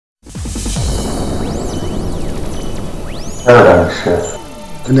Paradigm shift.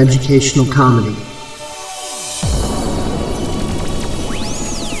 An educational comedy.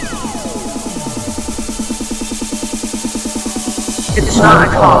 It's not a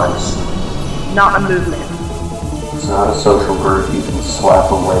cause, not a movement. It's not a social group you can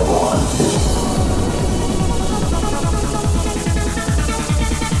slap a label onto.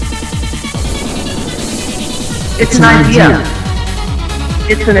 It's an idea.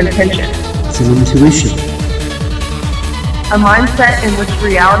 It's an intention. It's an intuition. A mindset in which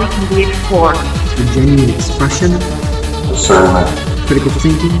reality can be explored. A genuine expression, Discernment. critical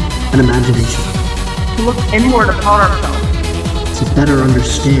thinking, and imagination. To look inward upon ourselves. To better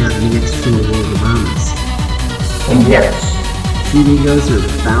understand the external world around us. And yes, Few egos are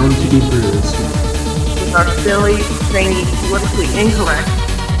bound to be bruised. With our silly, zany, politically incorrect,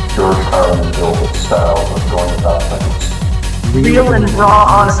 George Carlin Gilbert style of going about things. real and raw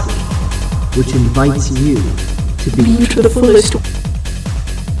honesty. Which invites you to be to the fullest.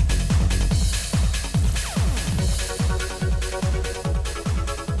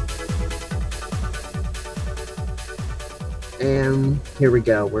 And here we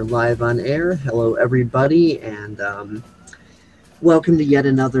go. We're live on air. Hello, everybody, and welcome to yet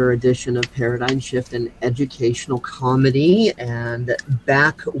another edition of Paradigm Shift and Educational Comedy. And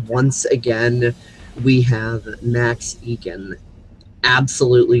back once again, we have Max Igan.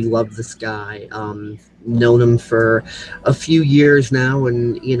 Absolutely love this guy. Known him for a few years now,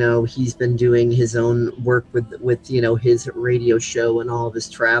 and he's been doing his own work with his radio show and all of his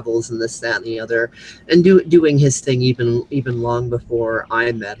travels and this, that, and the other, and doing his thing even long before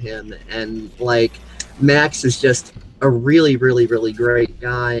I met him. And like, Max is just a really, really, really great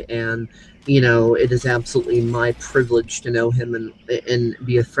guy, and it is absolutely my privilege to know him and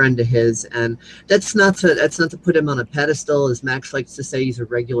be a friend of his. And that's not to put him on a pedestal. As Max likes to say, he's a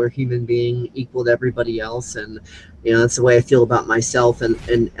regular human being, equal to everybody else. And that's the way I feel about myself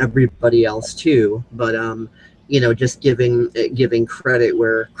and everybody else too. But just giving credit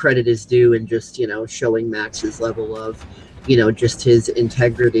where credit is due, and just showing Max's level of just his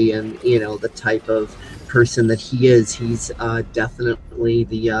integrity and the type of person that he is. He's definitely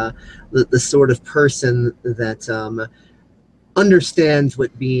the sort of person that understands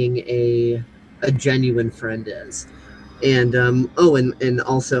what being a genuine friend is. And and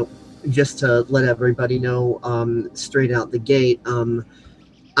also, just to let everybody know, straight out the gate,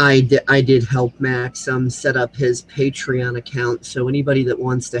 I did help Max set up his Patreon account. So anybody that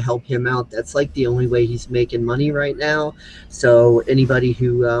wants to help him out, that's like the only way he's making money right now. So anybody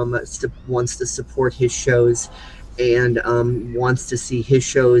who wants to support his shows and wants to see his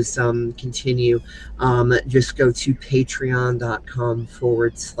shows continue, just go to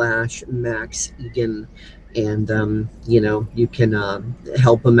patreon.com/Max Igan. And you can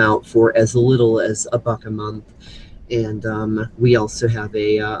help him out for as little as $1 a month. And we also have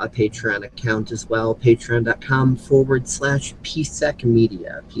a Patreon account as well, patreon.com/PSEC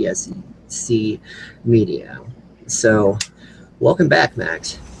Media, PSEC Media. So, welcome back,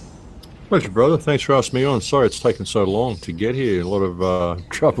 Max. Pleasure, brother. Thanks for asking me on. Sorry it's taken so long to get here. A lot of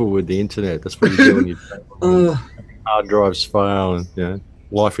trouble with the internet. That's what you do when you hard drives fail, and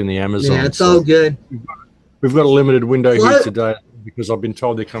life in the Amazon. Yeah, it's all good. We've got a limited window here today because I've been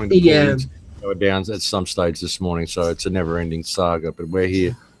told they're coming to go down at some stage this morning, so it's a never-ending saga, but we're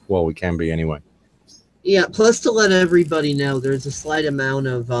here while we can be anyway. Yeah, plus to let everybody know, there's a slight amount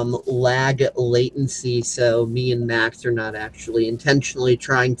of lag latency, so me and Max are not actually intentionally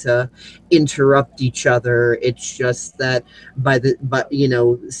trying to interrupt each other. It's just that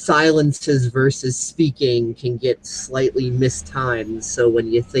silences versus speaking can get slightly mistimed, so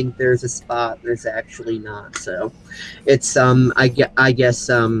when you think there's a spot, there's actually not. So it's I guess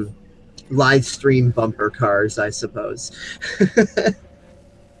live stream bumper cars, I suppose.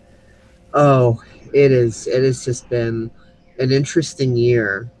 Oh, it has just been an interesting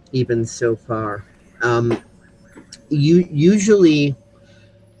year, even so far. Usually,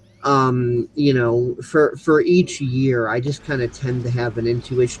 for each year, I just kind of tend to have an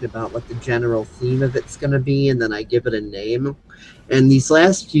intuition about what the general theme of it's going to be, and then I give it a name. And these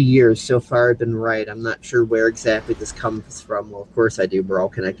last few years so far have been right. I'm not sure where exactly this comes from. Well, of course I do. We're all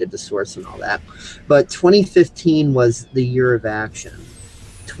connected to source and all that. But 2015 was the year of action.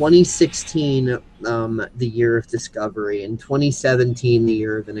 2016, the year of discovery. And 2017, the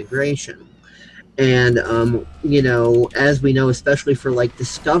year of integration. And, as we know, especially for like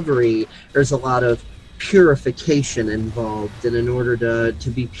discovery, there's a lot of purification involved, and in order to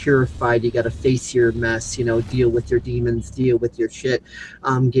be purified, you got to face your mess, deal with your demons, deal with your shit,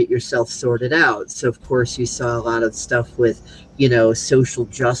 get yourself sorted out. So of course you saw a lot of stuff with social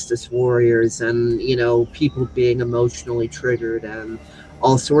justice warriors and people being emotionally triggered and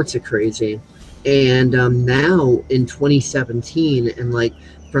all sorts of crazy. And now in 2017, and like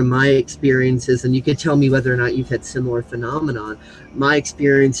from my experiences, and you could tell me whether or not you've had similar phenomenon, my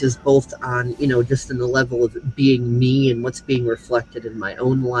experiences both on just in the level of being me and what's being reflected in my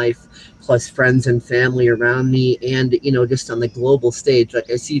own life, plus friends and family around me, and just on the global stage.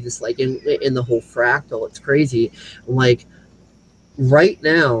 Like I see this like in the whole fractal. It's crazy. Like right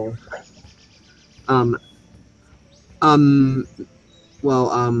now, um um well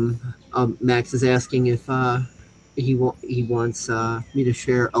Max is asking if he wants me to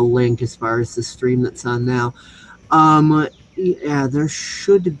share a link as far as the stream that's on now. Yeah, there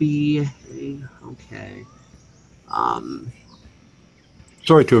should be okay.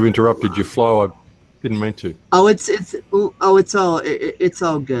 Sorry to have interrupted your flow. I didn't mean to. It's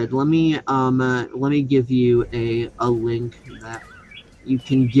all good. Let me give you a link that you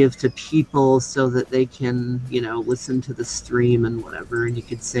can give to people so that they can listen to the stream and whatever, and you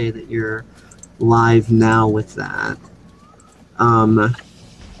could say that you're live now with that.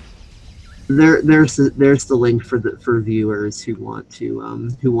 There's the link for viewers who want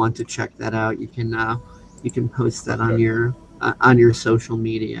to check that out. You can post that on your social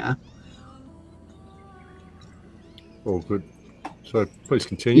media. Oh, good. So please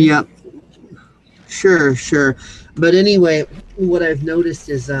continue. Yep. Sure. But anyway, what I've noticed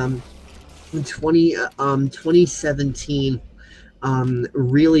is in 2017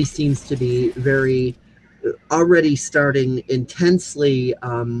 really seems to be very already starting intensely,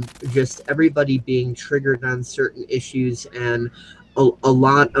 just everybody being triggered on certain issues, and a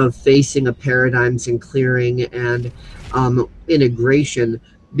lot of facing of paradigms and clearing and integration,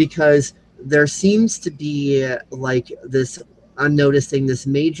 because there seems to be like this, I'm noticing this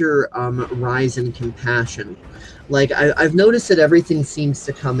major rise in compassion. Like I've noticed that everything seems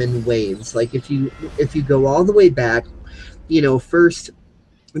to come in waves. Like if you go all the way back, first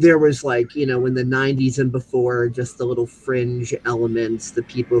there was like, in the 90s and before, just the little fringe elements, the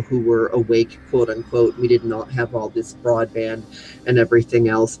people who were awake, quote unquote. We did not have all this broadband and everything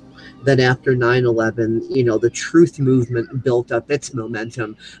else. Then after 9/11, the truth movement built up its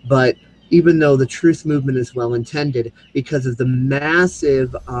momentum. But even though the truth movement is well intended, because of the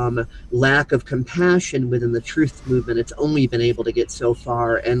massive lack of compassion within the truth movement, it's only been able to get so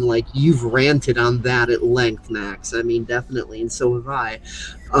far. And like you've ranted on that at length, Max. I mean, definitely, and so have I.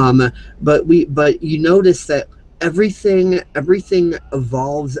 But you notice that everything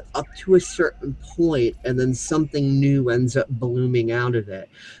evolves up to a certain point, and then something new ends up blooming out of it.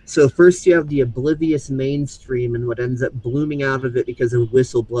 So first you have the oblivious mainstream, and what ends up blooming out of it because of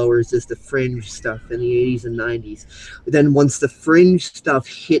whistleblowers is the fringe stuff in the 80s and 90s. Then once the fringe stuff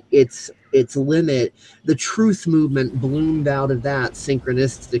hit its limit, the truth movement bloomed out of that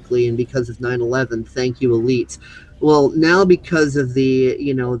synchronistically, and because of 9/11, thank you elites. Well, now because of the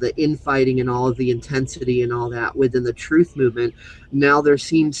the infighting and all of the intensity and all that within the truth movement, now there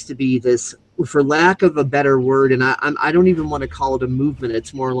seems to be this, for lack of a better word, and I don't even want to call it a movement.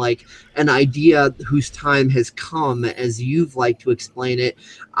 It's more like an idea whose time has come, as you've liked to explain it.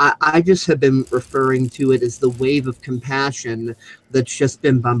 I just have been referring to it as the wave of compassion that's just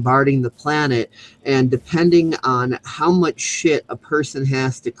been bombarding the planet. And depending on how much shit a person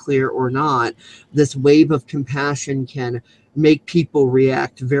has to clear or not, this wave of compassion can make people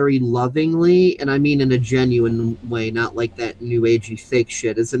react very lovingly, and I mean in a genuine way, not like that new agey fake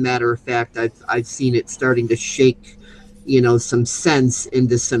shit. As a matter of fact, I've seen it starting to shake some sense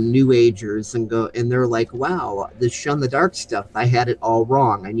into some new agers, and they're like, wow, this shun the dark stuff, I had it all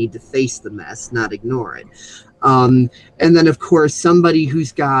wrong, I need to face the mess, not ignore it. And then of course somebody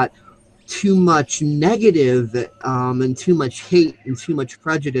who's got too much negative and too much hate and too much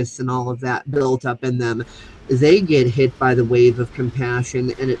prejudice and all of that built up in them, they get hit by the wave of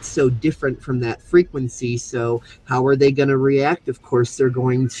compassion, and it's so different from that frequency. So how are they going to react? Of course, they're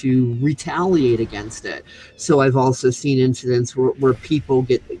going to retaliate against it. So I've also seen incidents where people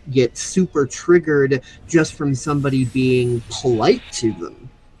get super triggered just from somebody being polite to them,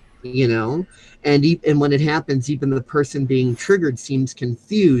 and when it happens, even the person being triggered seems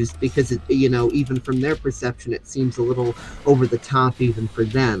confused, because even from their perception, it seems a little over the top even for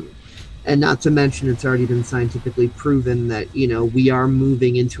them. And not to mention, it's already been scientifically proven that, we are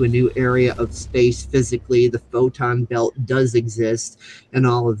moving into a new area of space physically. The photon belt does exist and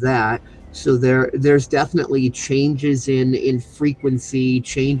all of that. So there's definitely changes in frequency,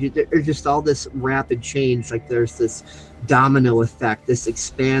 changes. There's just all this rapid change. Like there's this domino effect, this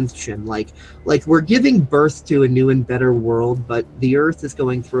expansion. Like we're giving birth to a new and better world, but the Earth is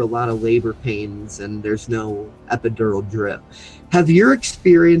going through a lot of labor pains, and there's no epidural drip. Have your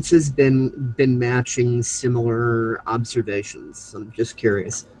experiences been matching similar observations? I'm just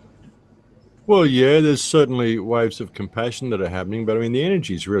curious. Well, yeah, there's certainly waves of compassion that are happening, but I mean, the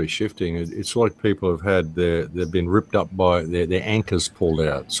energy is really shifting. It's like people have had they've been ripped up by their anchors pulled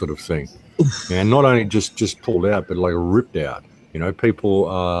out, sort of thing. And not only just pulled out, but like ripped out. You know, people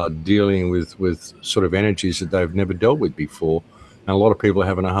are dealing with sort of energies that they've never dealt with before. And a lot of people are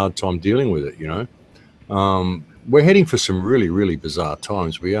having a hard time dealing with it, you know. We're heading for some really, really bizarre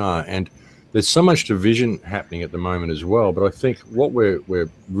times. We are. And there's so much division happening at the moment as well. But I think what we're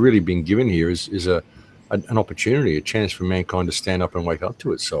really being given here is an opportunity, a chance for mankind to stand up and wake up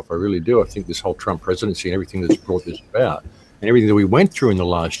to itself. I really do. I think this whole Trump presidency and everything that's brought this about and everything that we went through in the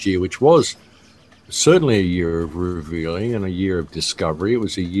last year, which was certainly a year of revealing and a year of discovery. It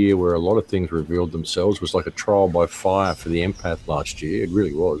was a year where a lot of things revealed themselves. It was like a trial by fire for the empath last year. It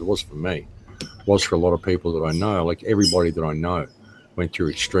really was. It was for me. It was for a lot of people that I know. Like everybody that I know went through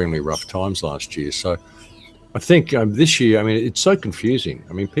extremely rough times last year. So I think this year, I mean, it's so confusing.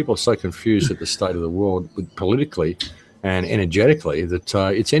 I mean, people are so confused at the state of the world politically and energetically that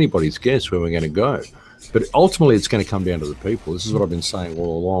it's anybody's guess where we're going to go. But ultimately, it's going to come down to the people. This is what I've been saying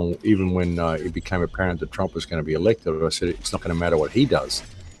all along, even when it became apparent that Trump was going to be elected. I said it's not going to matter what he does.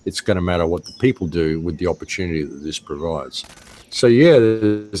 It's going to matter what the people do with the opportunity that this provides. So, yeah,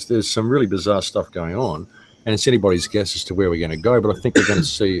 there's some really bizarre stuff going on. And it's anybody's guess as to where we're going to go. But I think we're going to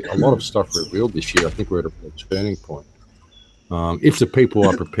see a lot of stuff revealed this year. I think we're at a turning point. If the people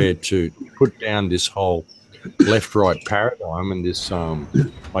are prepared to put down this whole left-right paradigm and this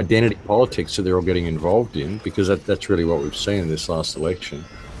identity politics that they're all getting involved in, because that's really what we've seen in this last election,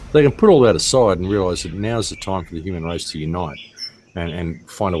 they can put all that aside and realise that now's the time for the human race to unite and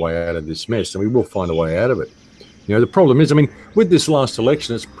find a way out of this mess. And we will find a way out of it. You know, the problem is, I mean, with this last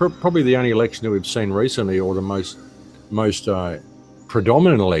election, it's probably the only election that we've seen recently, or the most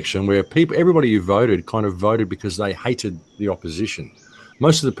predominant election, where everybody who voted kind of voted because they hated the opposition.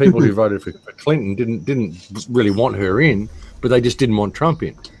 Most of the people who voted for Clinton didn't really want her in, but they just didn't want Trump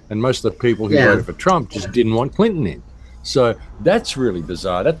in. And most of the people who voted for Trump just didn't want Clinton in. So that's really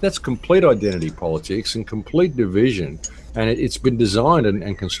bizarre. That's complete identity politics and complete division. And it's been designed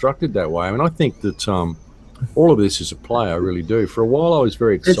and constructed that way. I mean, I think that all of this is a play. I really do. For a while, I was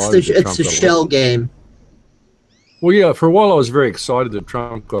very excited. It's a shell game. Well, yeah, for a while I was very excited that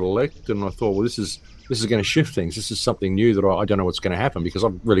Trump got elected, and I thought, well, this is going to shift things. This is something new that I don't know what's going to happen, because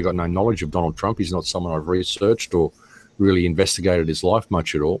I've really got no knowledge of Donald Trump. He's not someone I've researched or really investigated his life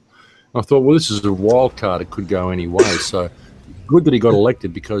much at all. And I thought, well, this is a wild card. It could go any way. So good that he got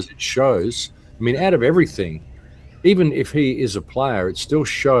elected, because it shows, I mean, out of everything, even if he is a player, it still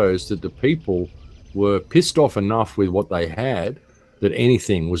shows that the people were pissed off enough with what they had that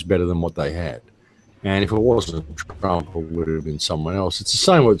anything was better than what they had. And if it wasn't Trump, it would have been someone else. It's the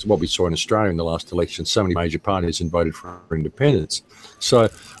same as what we saw in Australia in the last election. So many major parties voted for independence. So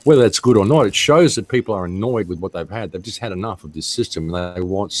whether that's good or not, it shows that people are annoyed with what they've had. They've just had enough of this system, and they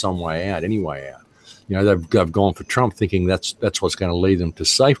want some way out, any way out. You know, they've gone for Trump thinking that's what's going to lead them to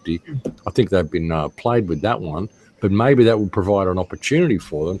safety. I think they've been played with that one. But maybe that will provide an opportunity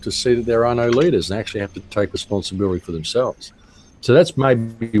for them to see that there are no leaders and actually have to take responsibility for themselves. So that's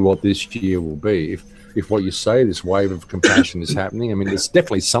maybe what this year will be. If what you say, this wave of compassion is happening, I mean, there's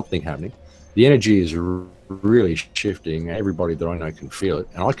definitely something happening. The energy is really shifting. Everybody that I know can feel it,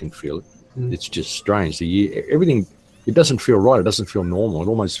 and I can feel it. It's just strange. The year, everything, it doesn't feel right. It doesn't feel normal. It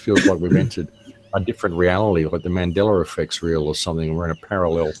almost feels like we've entered a different reality, like the Mandela effect's real or something. We're in a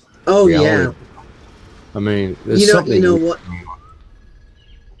parallel reality. Yeah. I mean, there's something. You know what?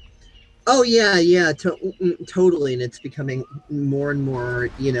 Oh yeah, totally, and it's becoming more and more,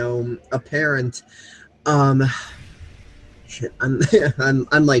 apparent. Shit,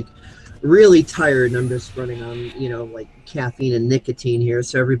 I'm like really tired, and I'm just running on, like caffeine and nicotine here.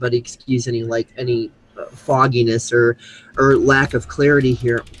 So everybody, excuse any fogginess or lack of clarity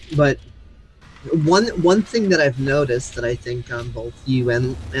here. But one thing that I've noticed that I think both you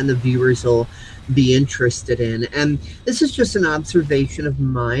and the viewers will be interested in, and this is just an observation of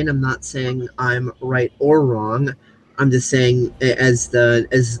mine. I'm not saying I'm right or wrong. I'm just saying as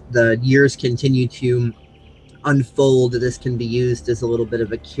the years continue to unfold, this can be used as a little bit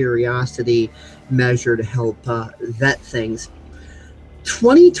of a curiosity measure to help vet things.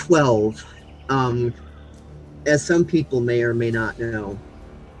 2012, as some people may or may not know,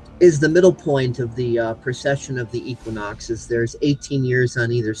 is the middle point of the precession of the equinoxes. There's 18 years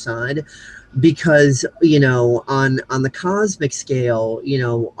on either side, because on the cosmic scale,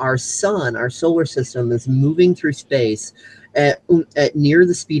 our sun, our solar system, is moving through space at near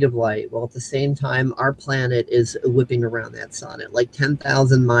the speed of light, while at the same time our planet is whipping around that sun at like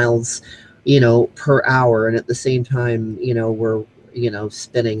 10,000 miles per hour, and at the same time we're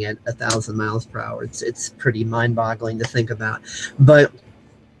spinning at 1,000 miles per hour. It's pretty mind-boggling to think about. But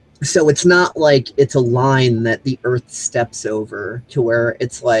so it's not like it's a line that the Earth steps over to where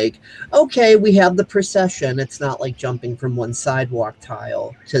it's like, okay, we have the precession. It's not like jumping from one sidewalk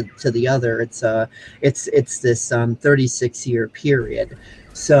tile to the other. It's this 36-year period.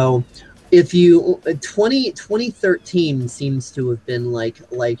 So if you 2013 seems to have been like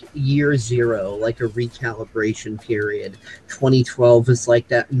year zero, like a recalibration period. 2012 is like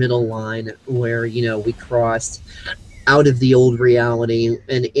that middle line where we crossed out of the old reality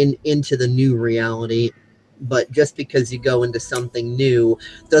and into the new reality. But just because you go into something new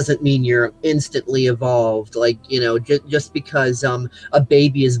doesn't mean you're instantly evolved. Like, just because a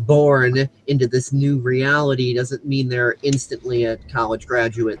baby is born into this new reality doesn't mean they're instantly a college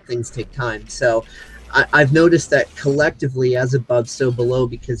graduate. Things take time. So I've noticed that collectively, as above, so below,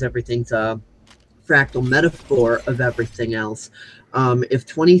 because everything's a fractal metaphor of everything else. If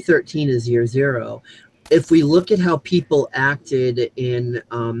 2013 is year zero, if we look at how people acted in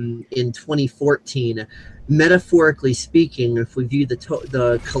 2014, metaphorically speaking, if we view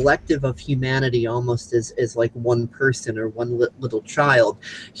the collective of humanity almost as like one person or one little child,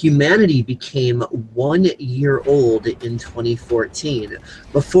 humanity became 1 year old in 2014.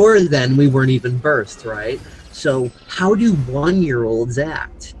 Before then, we weren't even birthed, right? So how do 1-year-olds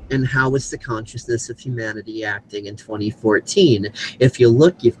act? And how is the consciousness of humanity acting in 2014? If you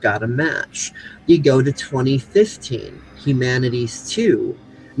look, you've got a match. You go to 2015, humanity's 2.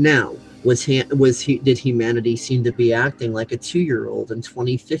 Now, did humanity seem to be acting like a 2-year-old in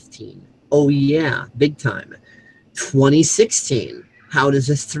 2015? Oh yeah, big time. 2016, how does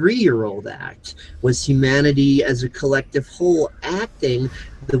a 3-year-old act? Was humanity as a collective whole acting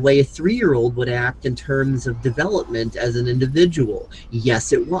the way a 3-year-old would act in terms of development as an individual?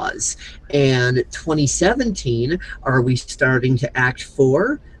 Yes, it was. And 2017, are we starting to act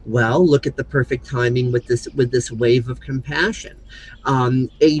 4? Well, look at the perfect timing with this wave of compassion.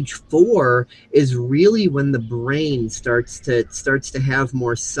 Age 4 is really when the brain starts to have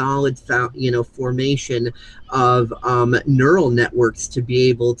more solid, formation of neural networks to be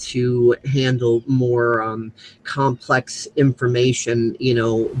able to handle more complex information,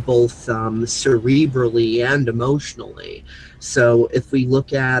 both cerebrally and emotionally. So if we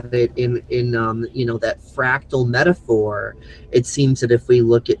look at it in that fractal metaphor, it seems that if we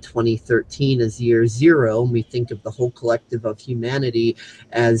look at 2013 as year zero, and we think of the whole collective of humanity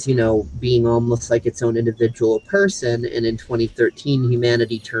as, being almost like its own individual person, and in 2013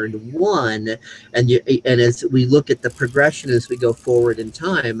 humanity turned 1, and as we look at the progression as we go forward in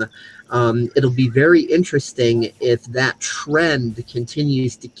time, it'll be very interesting if that trend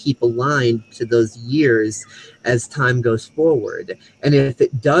continues to keep aligned to those years as time goes forward. And if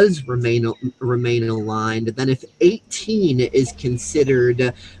it does remain aligned, then if 18 is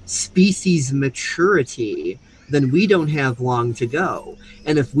considered species maturity, then we don't have long to go.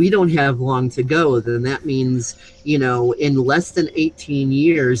 And if we don't have long to go, then that means, in less than 18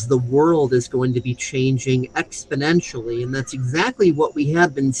 years, the world is going to be changing exponentially. And that's exactly what we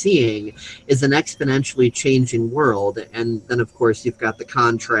have been seeing, is an exponentially changing world. And then, of course, you've got the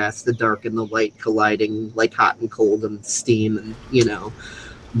contrast, the dark and the light colliding like hot and cold and steam, and,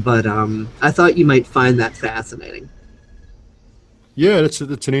 But I thought you might find that fascinating. Yeah, that's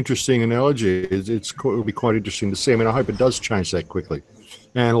an interesting analogy. It'll be quite interesting to see. I mean, I hope it does change that quickly.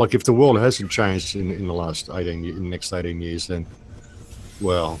 And like, if the world hasn't changed in the last 18, in the next 18 years, then,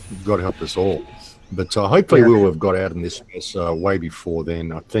 well, God help us all. But hopefully we'll have got out in this mess way before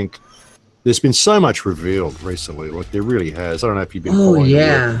then. I think there's been so much revealed recently. Like, there really has. I don't know if you've been following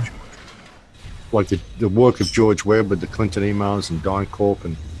yeah. Like the work of George Webb with the Clinton emails and DynCorp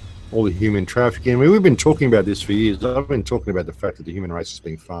and all the human trafficking. I mean, we've been talking about this for years. I've been talking about the fact that the human race is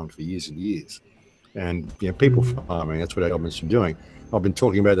being farmed for years and years. And, people farming, that's what our government's been doing. I've been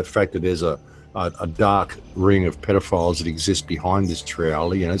talking about the fact that there's a dark ring of pedophiles that exists behind this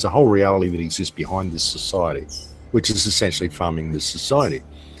reality. And there's a whole reality that exists behind this society, which is essentially farming this society.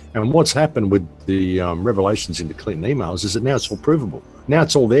 And what's happened with the revelations in the Clinton emails is that now it's all provable. Now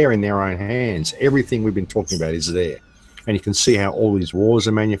it's all there in their own hands. Everything we've been talking about is there. And you can see how all these wars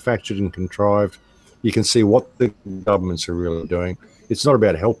are manufactured and contrived. You can see what the governments are really doing. It's not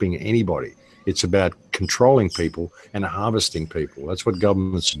about helping anybody. It's about controlling people and harvesting people. That's what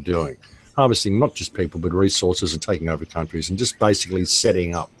governments are doing. Harvesting not just people, but resources and taking over countries and just basically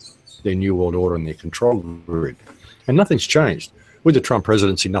setting up their new world order and their control grid. And nothing's changed. With the Trump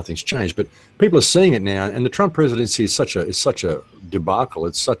presidency, nothing's changed. But people are seeing it now. And the Trump presidency is such a debacle.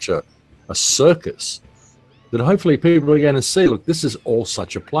 It's such a circus that hopefully people are going to see, look, this is all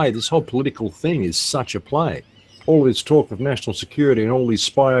such a play. This whole political thing is such a play. All this talk of national security and all these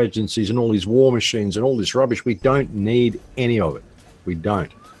spy agencies and all these war machines and all this rubbish, we don't need any of it. We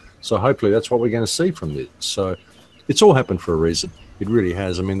don't. So hopefully that's what we're going to see from this. So it's all happened for a reason. It really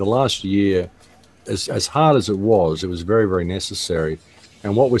has. I mean, the last year, as hard as it was very, very necessary.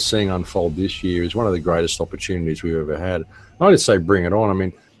 And what we're seeing unfold this year is one of the greatest opportunities we've ever had. I would say bring it on. I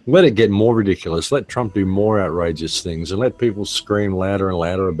mean, let it get more ridiculous. Let Trump do more outrageous things and let people scream louder and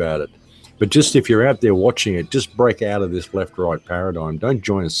louder about it. But just if you're out there watching it, just break out of this left-right paradigm. Don't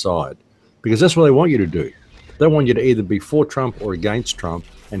join a side, because that's what they want you to do. They want you to either be for Trump or against Trump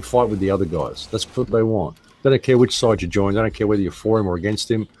and fight with the other guys. That's what they want. They don't care which side you join. They don't care whether you're for him or against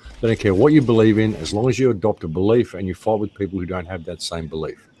him. They don't care what you believe in, as long as you adopt a belief and you fight with people who don't have that same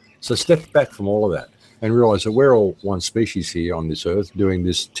belief. So step back from all of that and realize that we're all one species here on this earth doing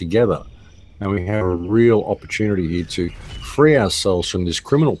this together. And we have a real opportunity here to free ourselves from this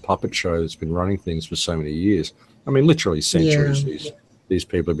criminal puppet show that's been running things for so many years. I mean, literally centuries. Yeah. These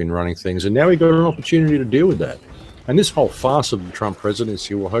people have been running things, and now we've got an opportunity to deal with that. And this whole farce of the Trump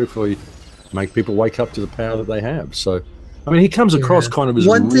presidency will hopefully make people wake up to the power that they have. So, I mean, he comes across kind of as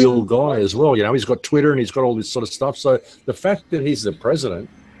a real guy as well. You know, he's got Twitter and he's got all this sort of stuff. So the fact that he's the president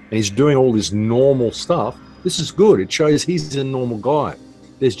and he's doing all this normal stuff, this is good. It shows he's a normal guy.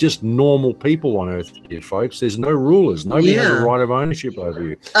 There's just normal people on earth here, folks. There's no rulers. Nobody has a right of ownership over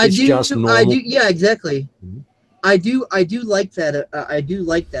you. Just normal. Yeah, exactly. Mm-hmm. I do like that. I do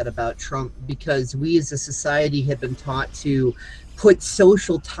like that about Trump, because we as a society have been taught to put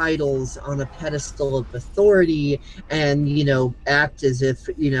social titles on a pedestal of authority and, you know, act as if,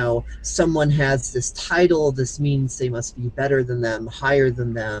 you know, someone has this title. This means they must be better than them, higher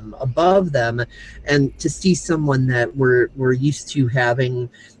than them, above them. And to see someone that we're used to having,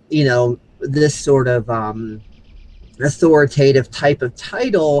 you know, this sort of authoritative type of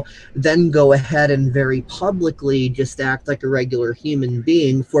title, then go ahead and very publicly just act like a regular human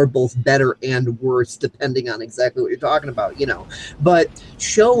being, for both better and worse, depending on exactly what you're talking about, you know. But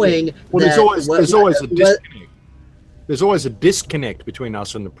showing there's always a disconnect between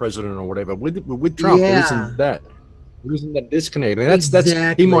us and the president or whatever. With Trump, there isn't that. There isn't that disconnect. And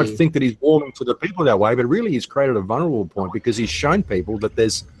that's he might think that he's warming to the people that way, but really he's created a vulnerable point, because he's shown people that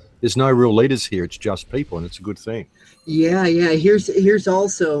there's no real leaders here. It's just people, and it's a good thing. Yeah. Here's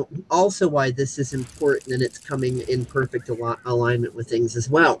also why this is important, and it's coming in perfect alignment with things as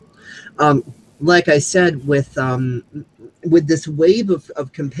well. Like I said, with this wave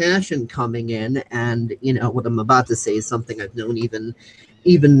of compassion coming in, and you know what I'm about to say is something I've known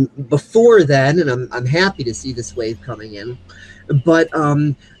even before then, and I'm happy to see this wave coming in. But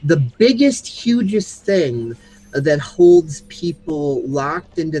the biggest, hugest thing that holds people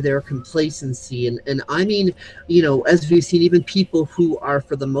locked into their complacency, and I mean, you know, as we've seen, even people who are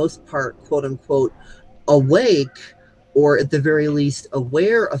for the most part, quote unquote, awake, or at the very least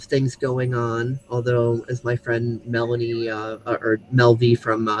aware of things going on, although as my friend Melanie or Mel V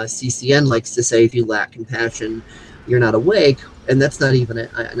from CCN likes to say, if you lack compassion, you're not awake. And that's not even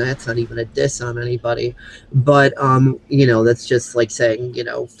a diss on anybody, but you know, that's just like saying, you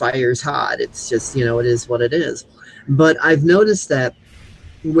know, fire's hot. It's just, you know, it is what it is. But I've noticed that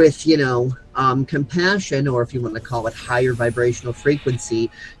with, you know, compassion, or if you want to call it higher vibrational frequency,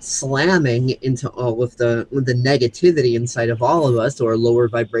 slamming into all of the negativity inside of all of us, or lower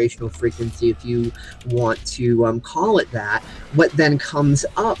vibrational frequency, if you want to call it that, what then comes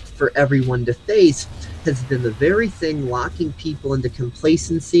up for everyone to face has been the very thing locking people into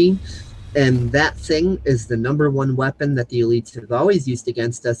complacency. And that thing is the #1 weapon that the elites have always used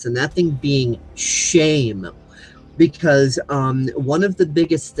against us, and that thing being shame. Because one of the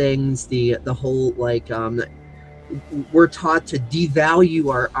biggest things, the whole, like, we're taught to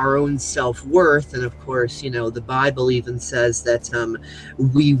devalue our own self-worth. And of course, you know, the Bible even says that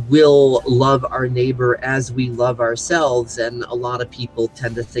we will love our neighbor as we love ourselves. And a lot of people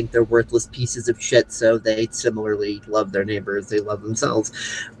tend to think they're worthless pieces of shit, so they similarly love their neighbor as they love themselves.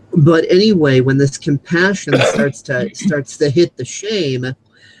 But anyway, when this compassion starts to hit the shame,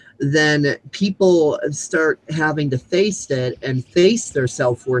 then people start having to face it and face their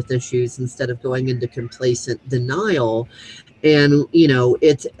self-worth issues instead of going into complacent denial. And, you know,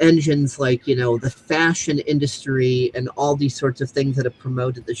 it's engines like, you know, the fashion industry and all these sorts of things that have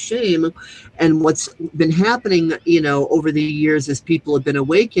promoted the shame. And what's been happening, you know, over the years as people have been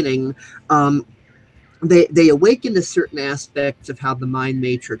awakening, they awaken to certain aspects of how the mind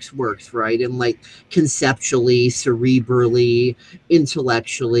matrix works, right? And like conceptually, cerebrally,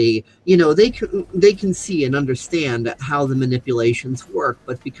 intellectually, you know, they can see and understand how the manipulations work,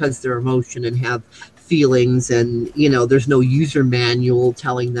 but because they're emotion and have feelings, and you know, there's no user manual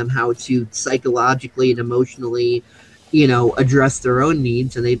telling them how to psychologically and emotionally, you know, address their own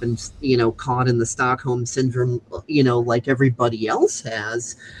needs, and they've been, you know, caught in the Stockholm syndrome, you know, like everybody else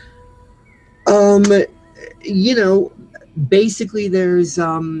has. um you know, basically there's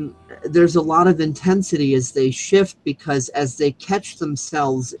a lot of intensity as they shift, because as they catch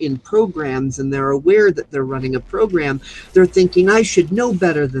themselves in programs and they're aware that they're running a program, they're thinking, I should know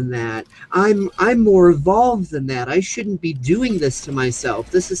better than that. I'm more evolved than that. I shouldn't be doing this to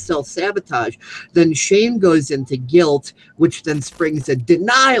myself. This is self-sabotage. Then shame goes into guilt, which then springs a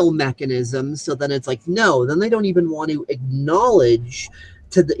denial mechanism. So then it's like, no, then they don't even want to acknowledge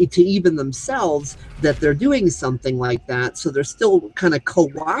to even themselves that they're doing something like that. So they're still kind of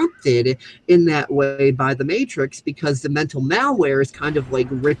co-opted in that way by the matrix, because the mental malware is kind of like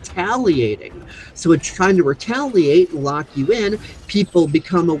retaliating. So it's trying to retaliate and lock you in. People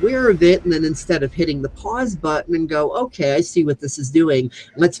become aware of it, and then instead of hitting the pause button and go, okay, I see what this is doing,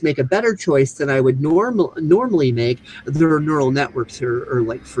 let's make a better choice than I would normally make, their neural networks are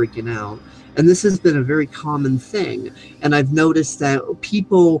like freaking out. And this has been a very common thing. And I've noticed that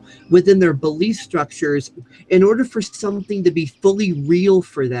people within their belief structures, in order for something to be fully real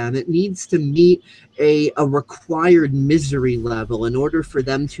for them, it needs to meet a required misery level in order for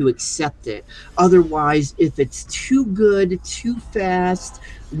them to accept it. Otherwise, if it's too good, too fast,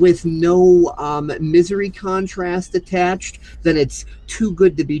 with no misery contrast attached, then it's too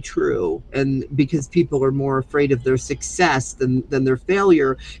good to be true. And because people are more afraid of their success than their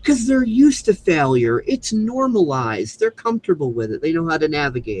failure, because they're used to failure. It's normalized. They're comfortable with it. They know how to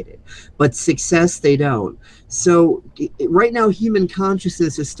navigate it. But success, they don't. So right now, human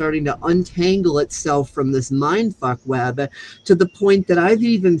consciousness is starting to untangle itself from this mindfuck web, to the point that I've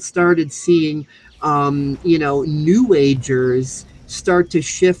even started seeing, you know, New Agers start to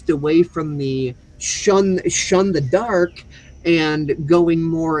shift away from the shun the dark, and going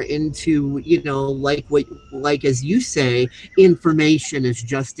more into, you know, like what, like as you say, information is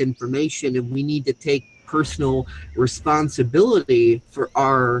just information, and we need to take personal responsibility for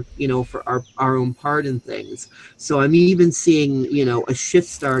our, you know, for our own part in things. So I'm even seeing, you know, a shift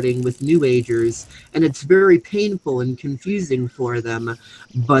starting with New Agers, and it's very painful and confusing for them,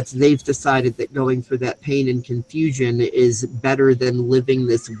 but they've decided that going through that pain and confusion is better than living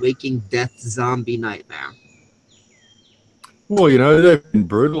this waking death zombie nightmare. Well, you know, they've been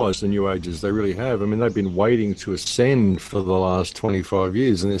brutalized, the New Ages. They really have. I mean, they've been waiting to ascend for the last 25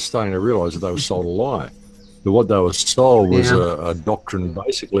 years, and they're starting to realize that they were sold a lie. That what they were sold was a doctrine,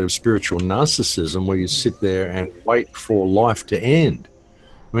 basically, of spiritual narcissism, where you sit there and wait for life to end.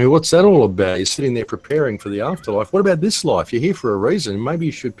 I mean, what's that all about? You're sitting there preparing for the afterlife. What about this life? You're here for a reason. Maybe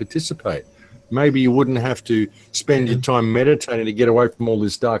you should participate. Maybe you wouldn't have to spend your time meditating to get away from all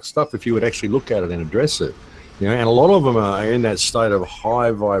this dark stuff if you would actually look at it and address it. You know, and a lot of them are in that state of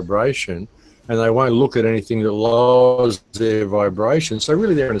high vibration, and they won't look at anything that lowers their vibration. So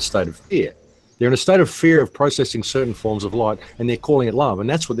really, they're in a state of fear. They're in a state of fear of processing certain forms of light, and they're calling it love, and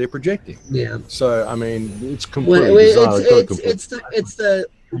that's what they're projecting. Yeah. So I mean, it's completely bizarre. It's the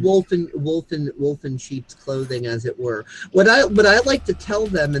wolf in sheep's clothing, as it were. What I like to tell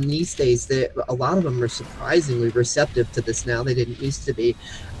them in these days, that a lot of them are surprisingly receptive to this now. They didn't used to be.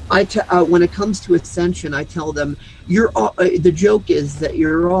 When it comes to ascension, I tell them, the joke is that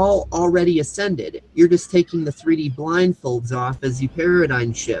you're all already ascended. You're just taking the 3D blindfolds off as you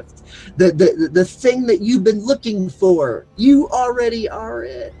paradigm shift. The thing that you've been looking for, you already are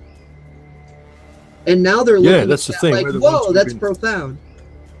it. And now they're looking that's the thing. like, whoa, that's profound.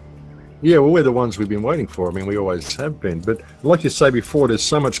 Yeah, well, we're the ones we've been waiting for. I mean, we always have been. But like you say before, there's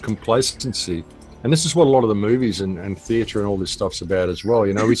so much complacency. And this is what a lot of the movies and theatre and all this stuff's about as well.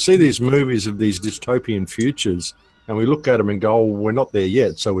 You know, we see these movies of these dystopian futures, and we look at them and go, oh, we're not there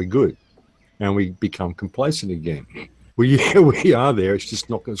yet, so we're good. And we become complacent again. Well, yeah, we are there. It's just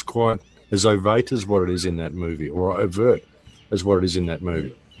not as quite as overt as what it is in that movie, or overt as what it is in that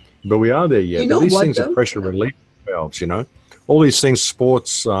movie. But we are there yet. These things are pressure relief valves, you know. All these things,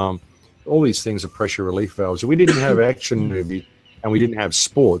 sports, all these things are pressure relief valves. If we didn't have action movies, and we didn't have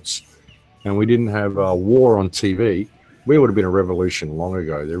sports, and we didn't have war on TV, we would have been a revolution long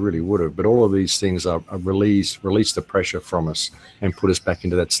ago. They really would have. But all of these things are release the pressure from us and put us back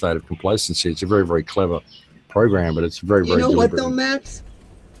into that state of complacency. It's a very, very clever program, but it's very, very You know what deliberate. though, Max?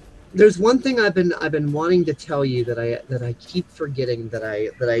 There's one thing I've been wanting to tell you that I keep forgetting, that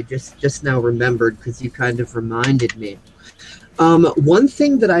I just now remembered because you kind of reminded me. One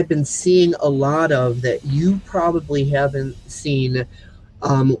thing that I've been seeing a lot of that you probably haven't seen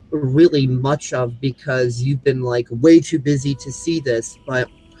really much of, because you've been like way too busy to see this, but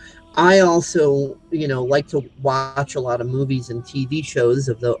I also, like to watch a lot of movies and TV shows,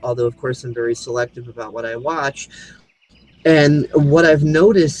 although of course I'm very selective about what I watch. And what I've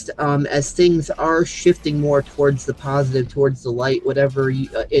noticed, as things are shifting more towards the positive, towards the light, whatever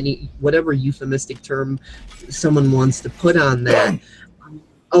euphemistic term someone wants to put on that,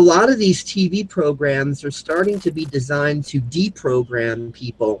 a lot of these TV programs are starting to be designed to deprogram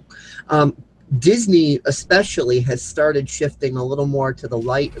people. Disney especially has started shifting a little more to the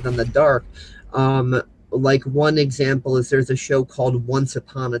light than the dark. Like one example is there's a show called Once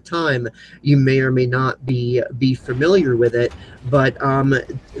Upon a Time. You may or may not be familiar with it, but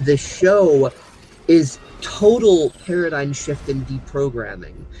the show is total paradigm shift and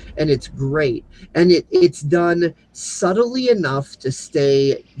deprogramming, and it's great, and it's done subtly enough to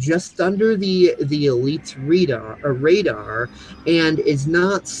stay just under the elite's radar, and is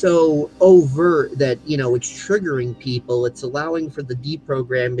not so overt that it's triggering people. It's allowing for the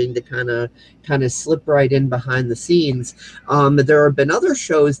deprogramming to kind of slip right in behind the scenes. There have been other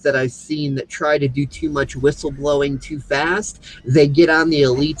shows that I've seen that try to do too much whistleblowing too fast. They get on the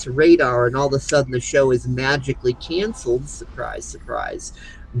elite's radar, and all of a sudden the show is magically canceled. Surprise, surprise.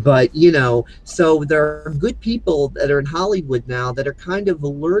 But so there are good people that are in Hollywood now that are kind of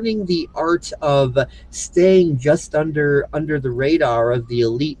learning the art of staying just under the radar of the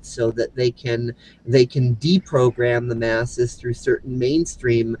elite, so that they can deprogram the masses through certain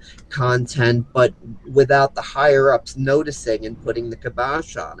mainstream content, but without the higher ups noticing and putting the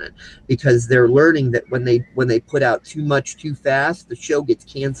kibosh on it, because they're learning that when they put out too much too fast, the show gets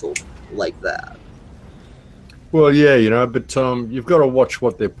canceled like that. Well, yeah, but you've got to watch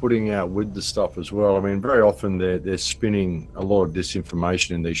what they're putting out with the stuff as well. I mean, very often they're spinning a lot of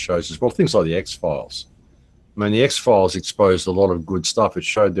disinformation in these shows as well. Things like the X-Files. I mean, the X-Files exposed a lot of good stuff. It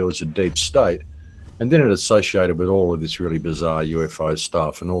showed there was a deep state, and then it associated with all of this really bizarre UFO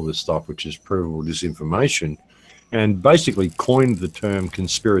stuff and all this stuff, which is provable disinformation, and basically coined the term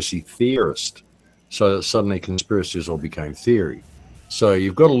conspiracy theorist. So suddenly conspiracies all became theory. So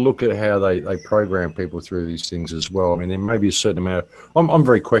you've got to look at how they program people through these things as well. I mean, there may be a certain amount of, I'm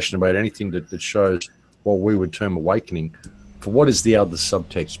very questionable about anything that shows what we would term awakening. For what is the other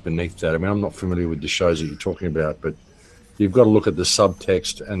subtext beneath that? I mean, I'm not familiar with the shows that you're talking about, but you've got to look at the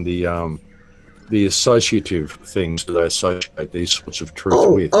subtext and the associative things that they associate these sorts of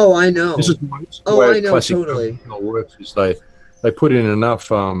truth with. Oh, I know. This is the way classic totally. Works is they put in enough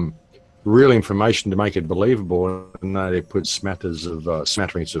real information to make it believable, and they put smatterings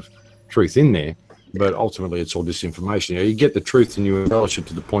of truth in there, but ultimately it's all disinformation. You get the truth and you embellish it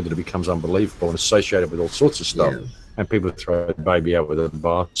to the point that it becomes unbelievable and associated with all sorts of stuff, and people throw the baby out with the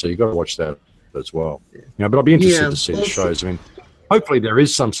bath. So you've got to watch that as well. But I'll be interested to see the shows. I mean, hopefully there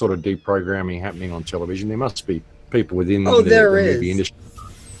is some sort of deprogramming happening on television. There must be people within the movie industry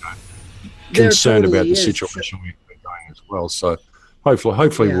concerned about the situation we're going as well. So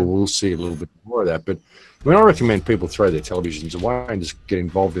hopefully we'll see a little bit more of that. But I mean, I recommend people throw their televisions away and just get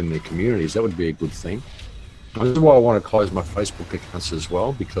involved in their communities. That would be a good thing. And this is why I want to close my Facebook accounts as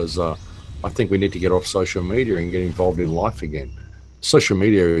well, because I think we need to get off social media and get involved in life again. Social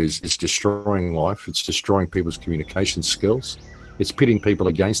media is destroying life. It's destroying people's communication skills. It's pitting people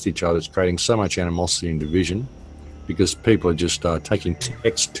against each other. It's creating so much animosity and division because people are just taking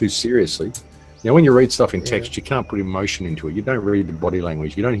text too seriously. When you read stuff in text, you can't put emotion into it. You don't read the body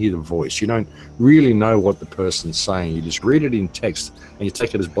language. You don't hear the voice. You don't really know what the person's saying. You just read it in text and you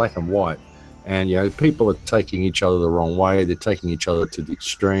take it as black and white. And, people are taking each other the wrong way. They're taking each other to the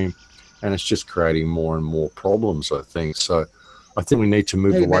extreme. And it's just creating more and more problems, I think. So I think we need to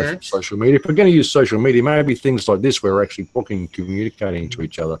move away from social media. If we're going to use social media, maybe things like this where we're actually talking and communicating to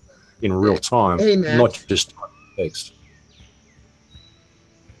each other in real time, not just text.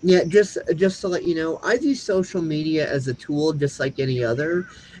 Yeah, just to let you know, I view social media as a tool just like any other.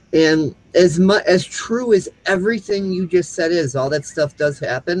 And as true as everything you just said is, all that stuff does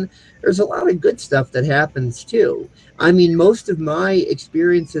happen, there's a lot of good stuff that happens too. I mean, most of my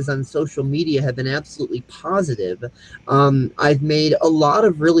experiences on social media have been absolutely positive. I've made a lot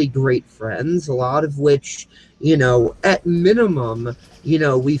of really great friends, a lot of which, at minimum,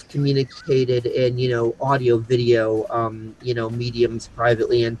 we've communicated in, audio, video, mediums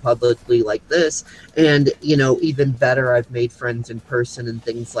privately and publicly like this. And, even better, I've made friends in person and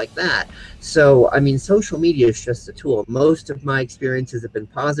things like that. So, I mean, social media is just a tool. Most of my experiences have been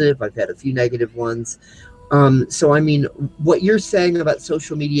positive. I've had a few negative ones. So, I mean, what you're saying about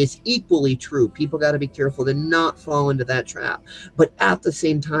social media is equally true. People got to be careful to not fall into that trap. But at the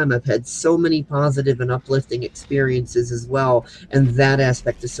same time, I've had so many positive and uplifting experiences as well. And that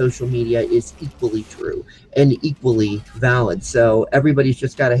aspect of social media is equally true and equally valid. So everybody's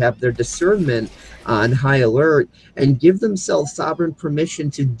just got to have their discernment on high alert and give themselves sovereign permission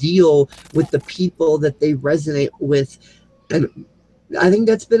to deal with the people that they resonate with. And I think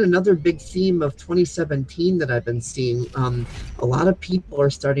that's been another big theme of 2017 that I've been seeing. A lot of people are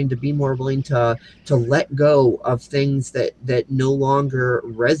starting to be more willing to let go of things that no longer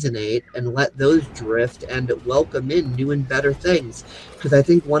resonate and let those drift and welcome in new and better things. Because I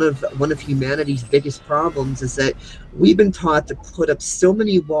think one of humanity's biggest problems is that we've been taught to put up so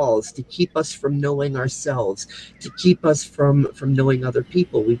many walls to keep us from knowing ourselves, to keep us from knowing other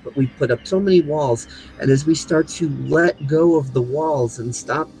people. We put up so many walls, and as we start to let go of the walls and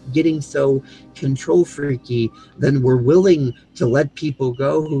stop getting so control freaky, then we're willing to let people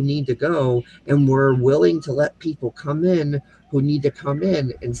go who need to go, and we're willing to let people come in who need to come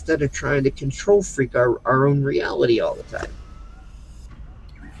in, instead of trying to control freak our own reality all the time.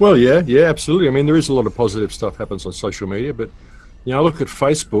 Well, yeah, absolutely. I mean, there is a lot of positive stuff happens on social media, but I look at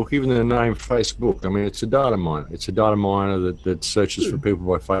Facebook, even the name Facebook. I mean, it's a data miner. It's a data miner that searches for people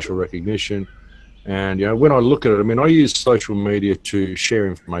by facial recognition. And, when I look at it, I mean, I use social media to share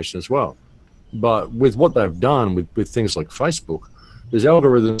information as well. But with what they've done with things like Facebook, there's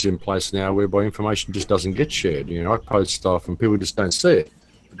algorithms in place now whereby information just doesn't get shared. I post stuff and people just don't see it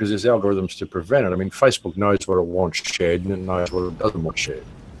because there's algorithms to prevent it. I mean, Facebook knows what it wants shared and it knows what it doesn't want shared.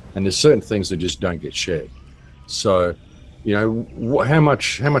 And there's certain things that just don't get shared. So, how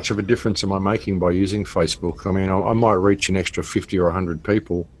much of a difference am I making by using Facebook? I mean, I might reach an extra 50 or 100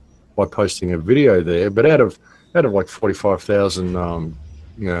 people by posting a video there, but out of like 45,000,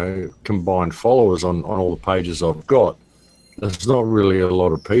 combined followers on all the pages I've got, that's not really a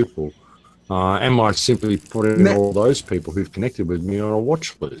lot of people. Am I simply putting all those people who've connected with me on a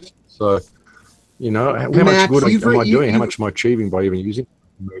watch list? So, how much good am I doing? How much am I achieving by even using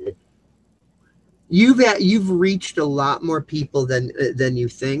it? You've reached a lot more people than you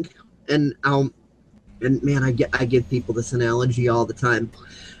think, and man, I give people this analogy all the time.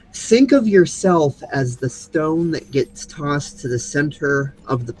 Think of yourself as the stone that gets tossed to the center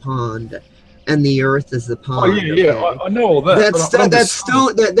of the pond, and the earth is the pond. Oh yeah, okay? I know all that.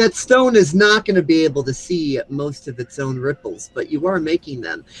 That stone is not going to be able to see most of its own ripples, but you are making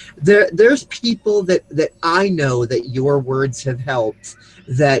them. There's people that I know that your words have helped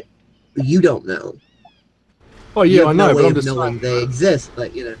that you don't know. Oh yeah, I know, but I'm just knowing they exist,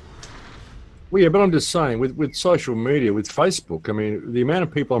 but Well, yeah, but I'm just saying, with social media, with Facebook, I mean, the amount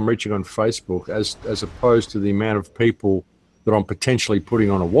of people I'm reaching on Facebook as opposed to the amount of people that I'm potentially putting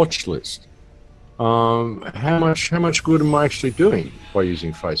on a watch list, how much good am I actually doing by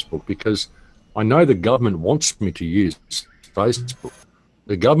using Facebook? Because I know the government wants me to use Facebook.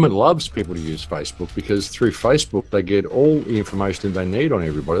 The government loves people to use Facebook because through Facebook, they get all the information that they need on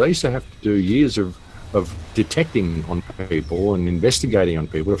everybody. They used to have to do years of detecting on people and investigating on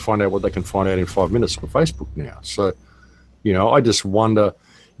people to find out what they can find out in 5 minutes on Facebook now. So, I just wonder,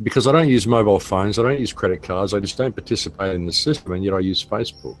 because I don't use mobile phones, I don't use credit cards, I just don't participate in the system, and yet I use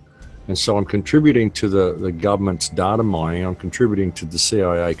Facebook. And so I'm contributing to the government's data mining, I'm contributing to the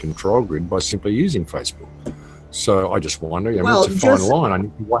CIA control grid by simply using Facebook. So I just wonder, it's a fine line. I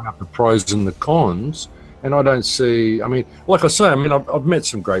need to weigh up the pros and the cons. And I don't see, I mean, like I say, I've met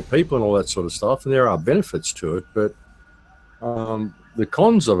some great people and all that sort of stuff, and there are benefits to it, but the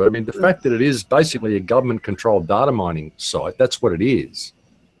cons of it, the fact that it is basically a government-controlled data mining site, that's what it is.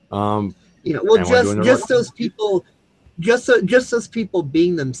 Just those people, just those people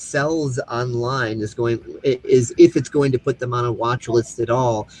being themselves online is if it's going to put them on a watch list at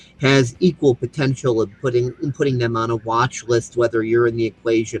all, has equal potential of putting them on a watch list, whether you're in the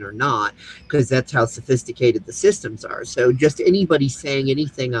equation or not, because that's how sophisticated the systems are. So just anybody saying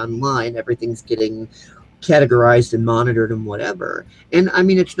anything online, everything's getting categorized and monitored and whatever. And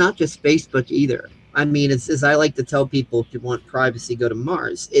it's not just Facebook either. I mean, it's as I like to tell people, if you want privacy, go to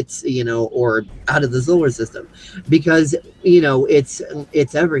Mars. It's, you know, or out of the solar system, because, you know, it's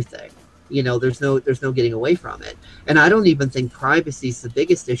everything. You know, there's no getting away from it. And I don't even think privacy is the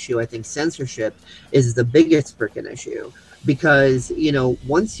biggest issue. I think censorship is the biggest freaking issue, because, you know,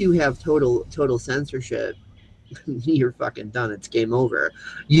 once you have total censorship, you're fucking done. It's game over.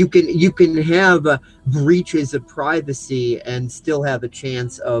 You can have breaches of privacy and still have a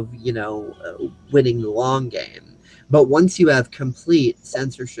chance of, you know, winning the long game. But once you have complete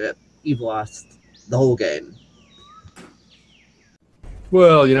censorship, you've lost the whole game.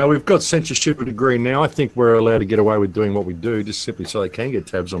 Well, you know, we've got censorship to a degree now. I think we're allowed to get away with doing what we do just simply so they can get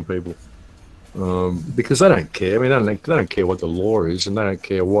tabs on people. Because they don't care. I mean, they don't care what the law is, and they don't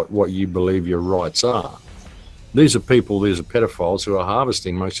care what you believe your rights are. These are pedophiles who are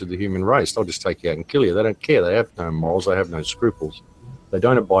harvesting most of the human race. They'll just take you out and kill you. They don't care. They have no morals. They have no scruples. They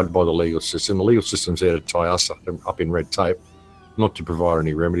don't abide by the legal system. The legal system's there to tie us up in red tape, not to provide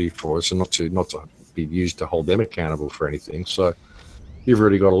any remedy for us, and not to be used to hold them accountable for anything. So you've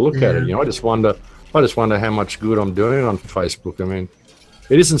really got to look at it. You know, I just wonder how much good I'm doing on Facebook. I mean,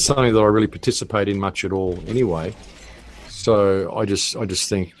 it isn't something that I really participate in much at all anyway. So I just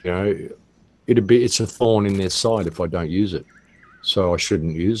think, you know, it's a thorn in their side if I don't use it. So I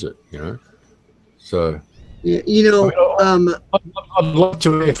shouldn't use it, you know. So Yeah, you know, I'd love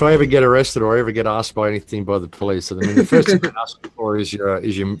to, if I ever get arrested or ever get asked by anything by the police. I mean, the first thing they ask for is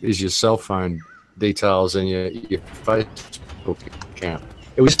your cell phone details and your Facebook account.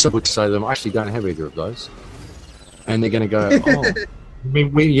 It was simple to say to them, I actually don't have either of those, and they're going to go, oh.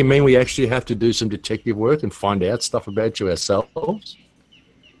 You mean we actually have to do some detective work and find out stuff about you ourselves?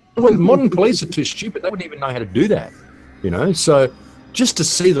 Well, modern police are too stupid. They wouldn't even know how to do that, you know? So just to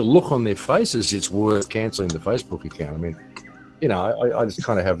see the look on their faces, it's worth cancelling the Facebook account. I mean, you know, I just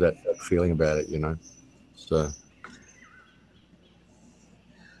kind of have that feeling about it, you know? So.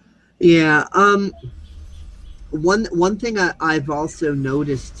 Yeah. One thing I've also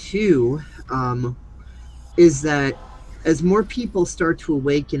noticed too, is that as more people start to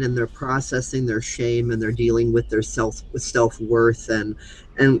awaken and they're processing their shame and they're dealing with their self-worth, and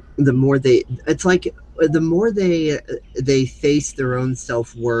the more the more they face their own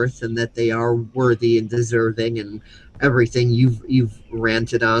self-worth and that they are worthy and deserving and everything you've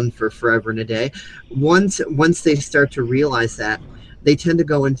ranted on for forever and a day, once they start to realize that, they tend to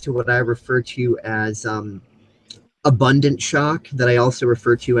go into what I refer to as abundant shock, that I also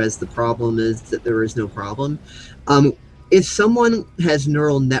refer to as the problem is that there is no problem. If someone has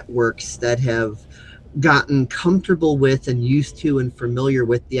neural networks that have gotten comfortable with and used to and familiar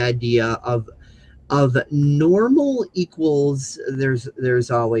with the idea of normal equals there's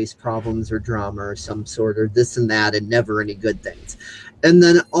always problems or drama or some sort or this and that and never any good things, and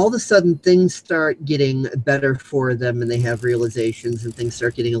then all of a sudden things start getting better for them and they have realizations and things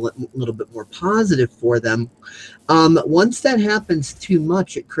start getting a little bit more positive for them. Once that happens too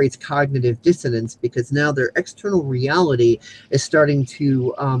much, it creates cognitive dissonance, because now their external reality is starting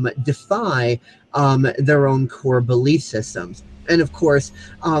to defy their own core belief systems. And of course,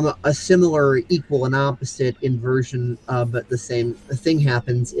 a similar equal and opposite inversion, but the same thing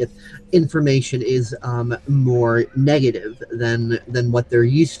happens if information is more negative than what they're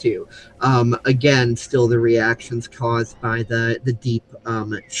used to. Again, still the reactions caused by the deep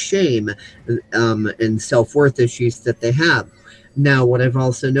shame and self-worth issues that they have. Now, what I've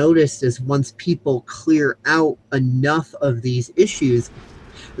also noticed is once people clear out enough of these issues,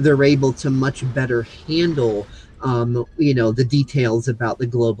 they're able to much better handle the details about the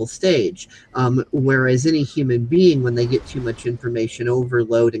global stage. Whereas any human being, when they get too much information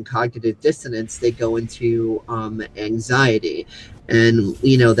overload and cognitive dissonance, they go into anxiety. And,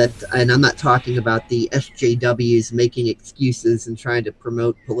 and I'm not talking about the SJWs making excuses and trying to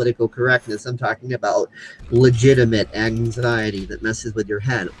promote political correctness. I'm talking about legitimate anxiety that messes with your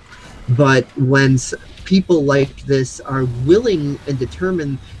head. But when people like this are willing and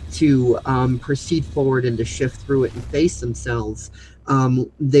determined to proceed forward and to shift through it and face themselves,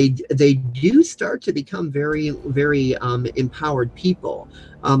 they do start to become very, very empowered people.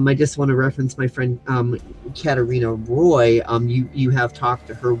 I just want to reference my friend Katarina Roy. You have talked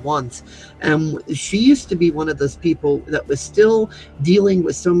to her once, and she used to be one of those people that was still dealing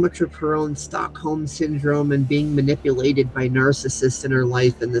with so much of her own Stockholm syndrome and being manipulated by narcissists in her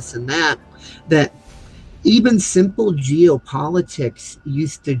life and this and that, that even simple geopolitics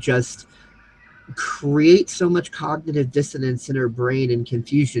used to just create so much cognitive dissonance in her brain and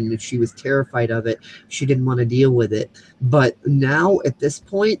confusion that she was terrified of it. She didn't want to deal with it. But now at this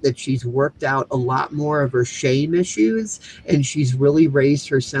point that she's worked out a lot more of her shame issues and she's really raised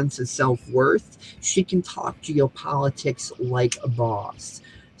her sense of self-worth, she can talk geopolitics like a boss.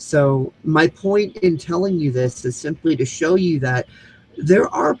 So my point in telling you this is simply to show you that there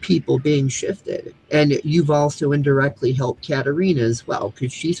are people being shifted, and you've also indirectly helped Katerina as well,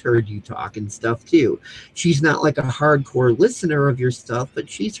 because she's heard you talk and stuff too. She's not like a hardcore listener of your stuff, but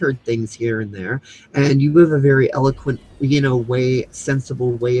she's heard things here and there, and you have a very eloquent,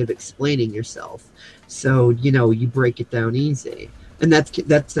 sensible way of explaining yourself. So you break it down easy, and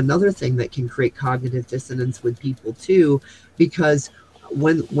that's another thing that can create cognitive dissonance with people too, because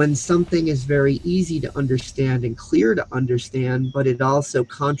when something is very easy to understand and clear to understand, but it also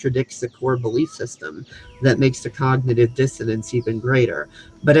contradicts the core belief system, that makes the cognitive dissonance even greater.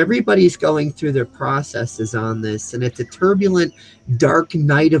 But everybody's going through their processes on this, and it's a turbulent, dark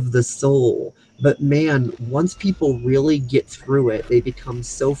night of the soul. But man, once people really get through it, they become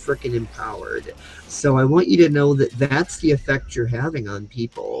so freaking empowered. So I want you to know that that's the effect you're having on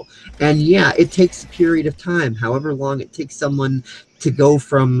people. And yeah, it takes a period of time, however long it takes someone to go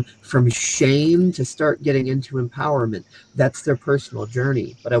from shame to start getting into empowerment. That's their personal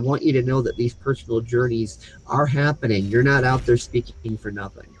journey. But I want you to know that these personal journeys are happening. You're not out there speaking for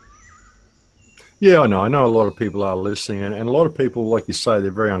nothing. Yeah, I know. I know a lot of people are listening, and a lot of people, like you say,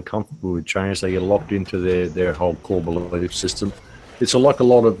 they're very uncomfortable with change. They get locked into their whole core belief system. It's like a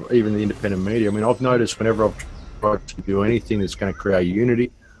lot of even the independent media. I mean, I've noticed whenever I've tried to do anything that's going to create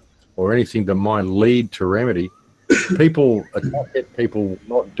unity or anything that might lead to remedy, people attack it, people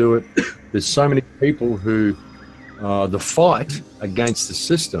not do it. There's so many people who the fight against the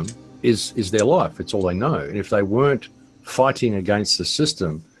system is their life. It's all they know. And if they weren't fighting against the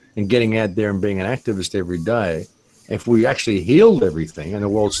system and getting out there and being an activist every day, if we actually healed everything and the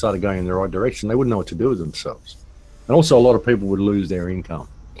world started going in the right direction, they wouldn't know what to do with themselves. And also a lot of people would lose their income,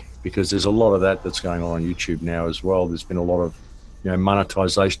 because there's a lot of that's going on YouTube now as well. There's been a lot of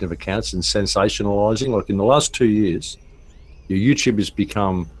monetization of accounts and sensationalizing. Like in the last 2 years, your YouTube has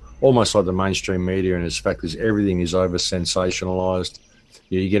become almost like the mainstream media, and its fact is everything is over sensationalized.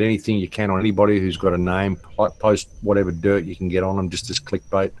 You get anything you can on anybody who's got a name, post whatever dirt you can get on them just as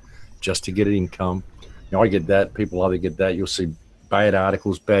clickbait, just to get income. I get that. People other get that. You'll see bad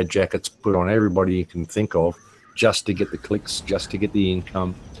articles, bad jackets put on everybody you can think of just to get the clicks, just to get the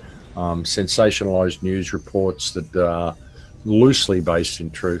income. Sensationalized news reports that are loosely based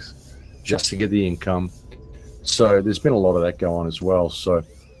in truth, just to get the income. So there's been a lot of that go on as well. So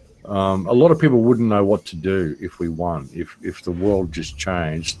a lot of people wouldn't know what to do if we won, if the world just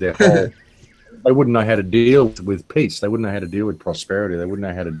changed. They wouldn't know how to deal with peace. They wouldn't know how to deal with prosperity. They wouldn't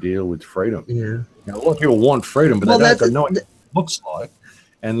know how to deal with freedom. Yeah. A lot of people want freedom, but they don't got no idea what it looks like,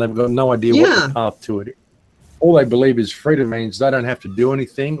 and they've got no idea what the path to it is. All they believe is freedom means they don't have to do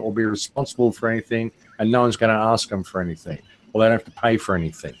anything or be responsible for anything, and no one's going to ask them for anything, or they don't have to pay for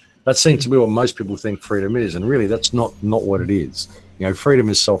anything. That seems to be what most people think freedom is, and really that's not what it is. Freedom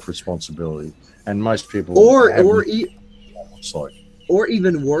is self-responsibility, and most people or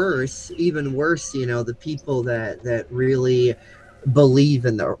even worse, the people that really believe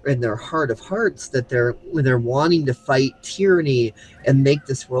in their heart of hearts that they're wanting to fight tyranny and make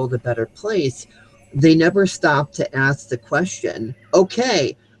this world a better place. They never stop to ask the question,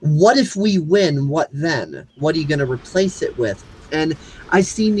 okay, what if we win? What then? What are you going to replace it with? And I've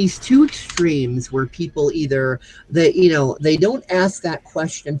seen these two extremes where people either they don't ask that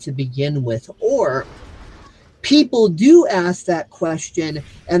question to begin with, or people do ask that question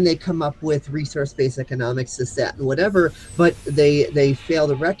and they come up with resource-based economics, this, that, and whatever, but they fail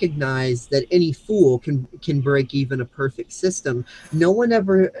to recognize that any fool can break even a perfect system. No one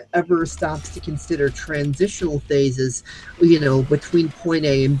ever stops to consider transitional phases, between point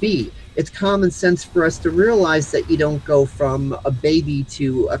A and B. It's common sense for us to realize that you don't go from a baby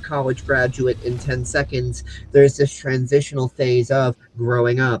to a college graduate in 10 seconds. There's this transitional phase of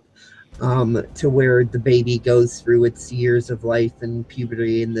growing up. To where the baby goes through its years of life and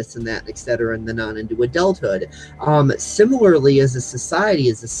puberty and this and that, et cetera, and then on into adulthood. Similarly, as a society,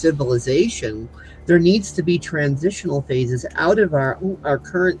 as a civilization, there needs to be transitional phases out of our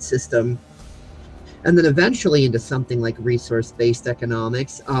current system, and then eventually into something like resource-based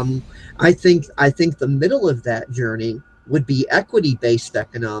economics. I think the middle of that journey would be equity-based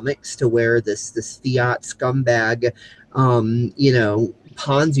economics, to where this fiat scumbag,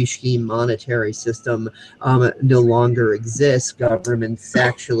 Ponzi scheme monetary system no longer exists. Governments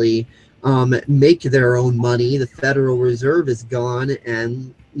actually make their own money. The Federal Reserve is gone,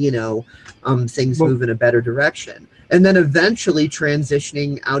 and things move in a better direction. And then eventually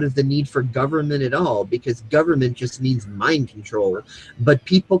transitioning out of the need for government at all, because government just means mind control. But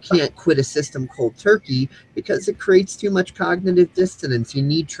people can't quit a system cold turkey because it creates too much cognitive dissonance. You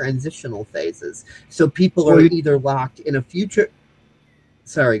need transitional phases. So people are either locked in a future.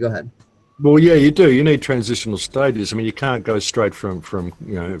 Sorry, go ahead. Well, yeah, you do. You need transitional stages. I mean, you can't go straight from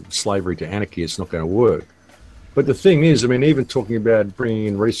slavery to anarchy. It's not going to work. But the thing is, I mean, even talking about bringing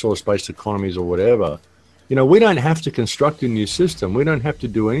in resource-based economies or whatever, we don't have to construct a new system. We don't have to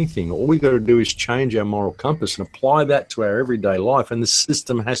do anything. All we got to do is change our moral compass and apply that to our everyday life, and the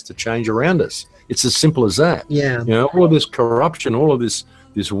system has to change around us. It's as simple as that. Yeah. All of this corruption, all of this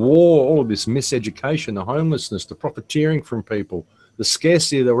war, all of this miseducation, the homelessness, the profiteering from people, the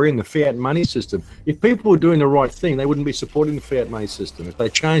scarcity that we're in, the fiat money system. If people were doing the right thing, they wouldn't be supporting the fiat money system. If they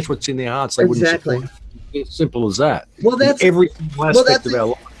changed what's in their hearts, they wouldn't support it. It's simple as that. Well, that's every single aspect of our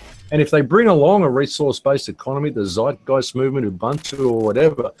life. And if they bring along a resource-based economy, the Zeitgeist movement, Ubuntu or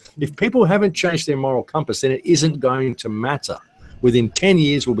whatever, if people haven't changed their moral compass, then it isn't going to matter. Within 10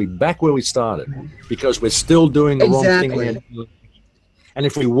 years, we'll be back where we started because we're still doing the wrong thing. And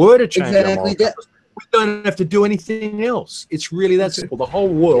if we were to change our moral compass, we don't have to do anything else. It's really that simple. The whole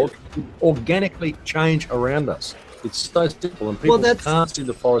world will organically change around us. It's so simple, and people can't see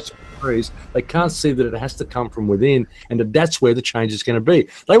the forest for trees. They can't see that it has to come from within, and that's where the change is going to be.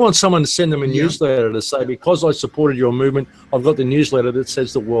 They want someone to send them a newsletter to say, because I supported your movement, I've got the newsletter that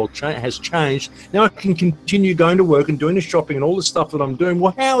says the world has changed. Now I can continue going to work and doing the shopping and all the stuff that I'm doing.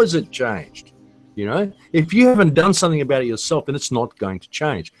 Well, how has it changed? If you haven't done something about it yourself, then it's not going to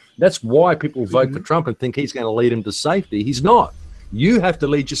change. That's why people vote for Trump and think he's going to lead them to safety. He's not. You have to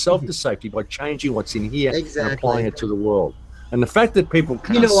lead yourself to safety by changing what's in here and applying it to the world. And the fact that people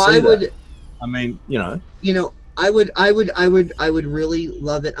can't I would really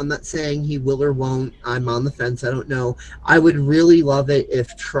love it. I'm not saying he will or won't. I'm on the fence. I don't know. I would really love it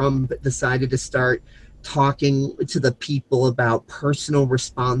if Trump decided to start talking to the people about personal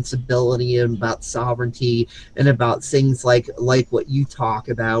responsibility and about sovereignty and about things like what you talk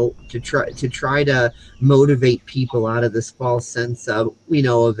about to try to motivate people out of this false sense of of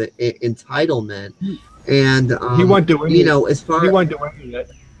entitlement. And he won't do any. He won't do any of that.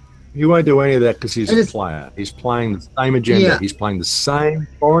 He won't do any of that because he's a player. He's playing the same agenda. Yeah. He's playing the same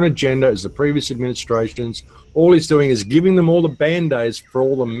foreign agenda as the previous administrations. All he's doing is giving them all the band-aids for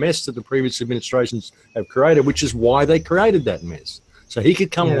all the mess that the previous administrations have created, which is why they created that mess. So he could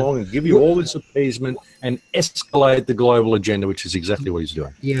come along and give you all this appeasement and escalate the global agenda, which is exactly what he's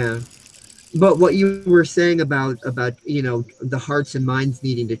doing. Yeah. But what you were saying about the hearts and minds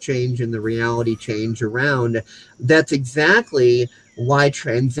needing to change and the reality change around, that's exactly why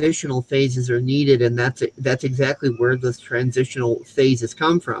transitional phases are needed, and that's exactly where those transitional phases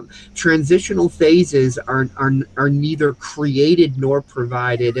come from. Transitional phases are neither created nor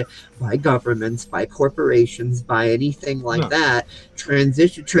provided by governments, by corporations, by anything like that.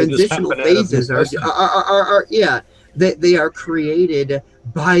 Transitional phases they are created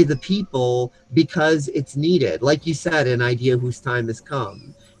by the people because it's needed. Like you said, an idea whose time has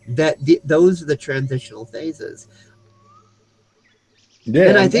come. Those are the transitional phases. Yeah,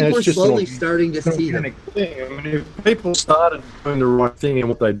 and I think we're slowly starting to see them. Thing. I mean, if people started doing the right thing in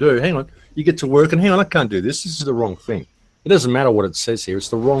what they do, hang on, you get to work and hang on, I can't do this. This is the wrong thing. It doesn't matter what it says here. It's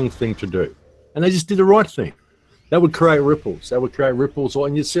the wrong thing to do. And they just did the right thing. That would create ripples.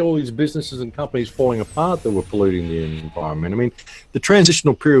 And you see all these businesses and companies falling apart that were polluting the environment. I mean, the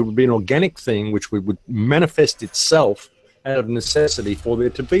transitional period would be an organic thing which would manifest itself out of necessity for there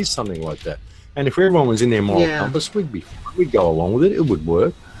to be something like that. And if everyone was in their moral compass, we'd go along with it. It would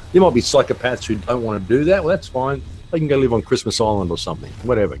work. There might be psychopaths who don't want to do that. Well, that's fine. They can go live on Christmas Island or something.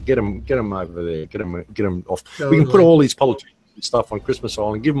 Whatever. Get them over there. Get them off. Totally. We can put all these politicians and stuff on Christmas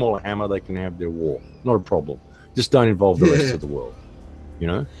Island. Give them all a hammer. They can have their war. Not a problem. Just don't involve the rest of the world.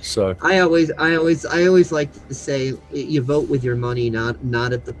 So I always like to say you vote with your money,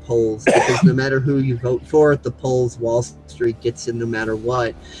 not at the polls, because no matter who you vote for at the polls, Wall Street gets in no matter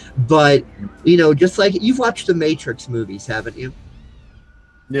what. But just like you've watched the Matrix movies, haven't you?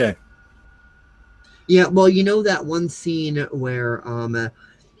 Yeah. Yeah. Well, that one scene where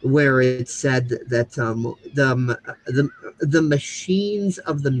it said that the machines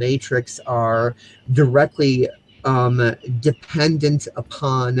of the Matrix are directly dependent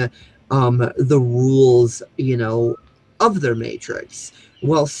upon the rules of their matrix.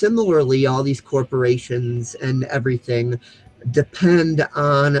 Well, similarly, all these corporations and everything depend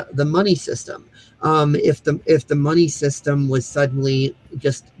on the money system. If the money system was suddenly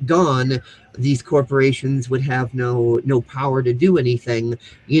just gone, these corporations would have no power to do anything.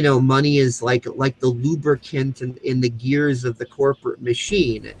 Money is like the lubricant in the gears of the corporate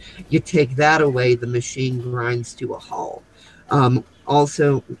machine. You take that away, the machine grinds to a halt.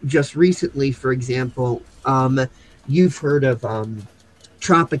 Also, just recently, for example, you've heard of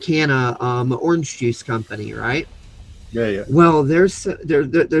Tropicana orange juice company, right? Yeah. Well, there's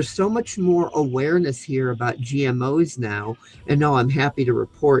so much more awareness here about GMOs now, and no, I'm happy to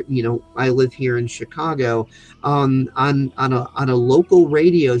report. I live here in Chicago, on a local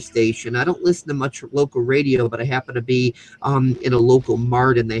radio station. I don't listen to much local radio, but I happen to be in a local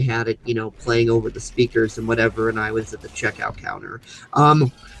mart, and they had it, playing over the speakers and whatever, and I was at the checkout counter.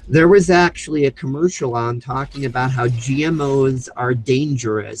 There was actually a commercial on talking about how GMOs are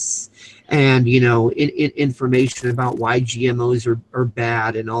dangerous, and information about why GMOs are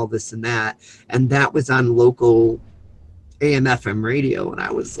bad and all this and that, and that was on local AM/FM radio, and I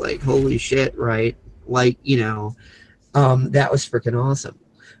was like, holy shit, right? Like, that was freaking awesome.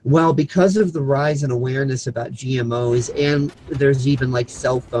 Well, because of the rise in awareness about GMOs, and there's even like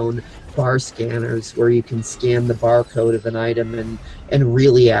cell phone bar scanners where you can scan the barcode of an item and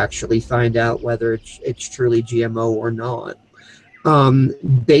really actually find out whether it's truly GMO or not.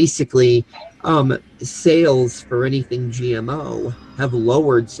 Basically, sales for anything GMO have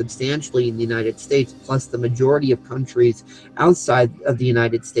lowered substantially in the United States, plus the majority of countries outside of the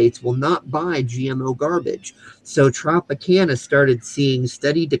United States will not buy GMO garbage. So Tropicana started seeing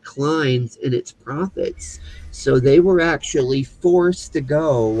steady declines in its profits. So they were actually forced to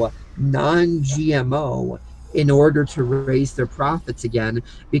go non-GMO in order to raise their profits again,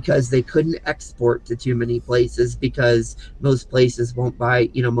 because they couldn't export to too many places, because most places won't buy,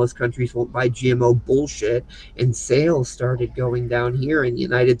 most countries won't buy GMO bullshit, and sales started going down here in the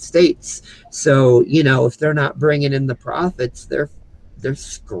United States. So, if they're not bringing in the profits, they're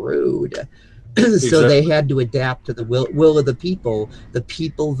screwed. So Exactly. they had to adapt to the will of the people. The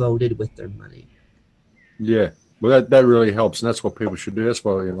people voted with their money. Yeah. Well, that really helps, and that's what people should do. That's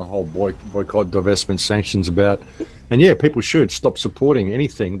what the whole boycott, divestment, sanctions about. And yeah, people should stop supporting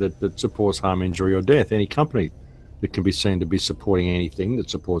anything that supports harm, injury, or death. Any company that can be seen to be supporting anything that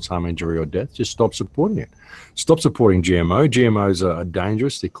supports harm, injury, or death, just stop supporting it. Stop supporting GMO. GMOs are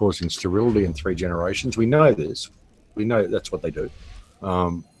dangerous. They're causing sterility in 3 generations. We know this. We know that's what they do.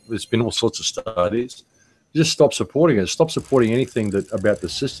 There's been all sorts of studies. Just stop supporting it. Stop supporting anything about the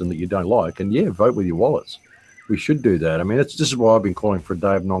system that you don't like. And yeah, vote with your wallets. We should do that. I mean, this is why I've been calling for a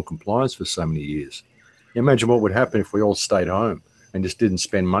day of non-compliance for so many years. Imagine what would happen if we all stayed home and just didn't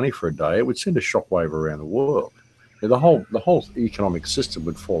spend money for a day. It would send a shockwave around the world. The whole economic system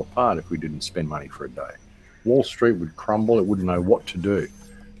would fall apart if we didn't spend money for a day. Wall Street would crumble. It wouldn't know what to do.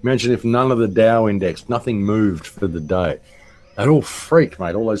 Imagine if none of the Dow index, nothing moved for the day. They'd all freak,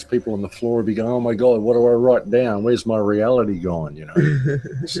 mate. All those people on the floor would be going, oh my God, what do I write down? Where's my reality gone?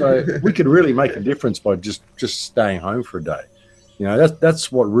 So we could really make a difference by just staying home for a day.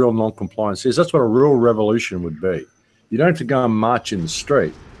 That's what real non-compliance is. That's what a real revolution would be. You don't have to go and march in the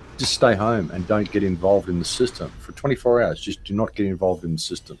street. Just stay home and don't get involved in the system for 24 hours. Just do not get involved in the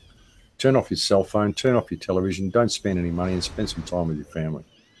system. Turn off your cell phone, turn off your television, don't spend any money, and spend some time with your family.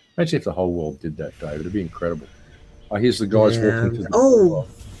 Imagine if the whole world did that, David. It'd be incredible. Oh, here's the guys walking to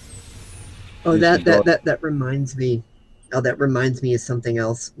the that reminds me. Oh, that reminds me of something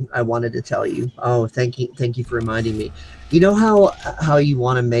else I wanted to tell you. Oh, thank you for reminding me. You know how you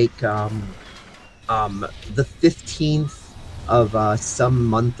want to make the 15th of some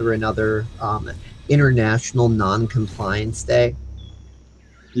month or another International Non-Compliance Day.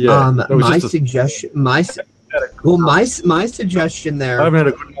 Yeah. My suggestion there. I haven't had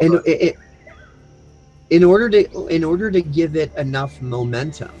a good one. In order to give it enough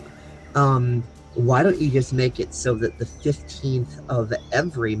momentum, why don't you just make it so that the 15th of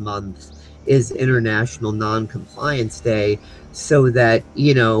every month is International Non-Compliance Day, so that,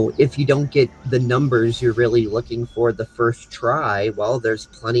 if you don't get the numbers you're really looking for the first try, well, there's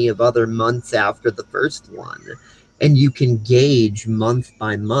plenty of other months after the first one, and you can gauge month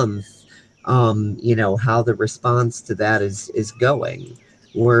by month, how the response to that is going.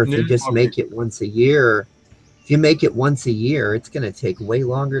 Or if you just make it once a year, it's going to take way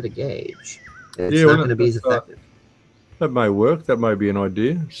longer to gauge. It's not going to be as effective. That may work. That may be an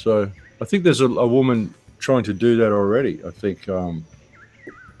idea. So I think there's a woman trying to do that already. I think there's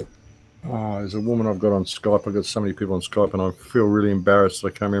a woman I've got on Skype. I've got so many people on Skype, and I feel really embarrassed. I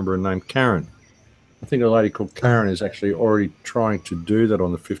can't remember her name. Karen. I think a lady called Karen is actually already trying to do that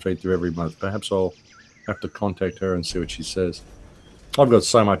on the 15th of every month. Perhaps I'll have to contact her and see what she says. I've got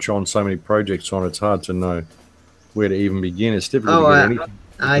so much on, so many projects on, it's hard to know where to even begin. It's difficult to get anything.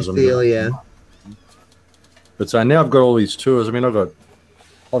 I because I'm feel doing- you. But so now I've got all these tours. I mean, I've got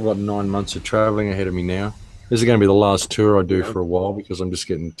 9 months of traveling ahead of me now. This is going to be the last tour I do for a while because I'm just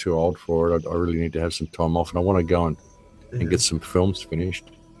getting too old for it. I really need to have some time off, and I want to go and get some films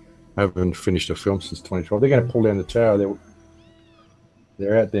finished. I haven't finished a film since 2012. They're going to pull down the tower.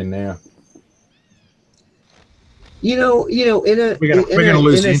 They're out there now. In a We're going to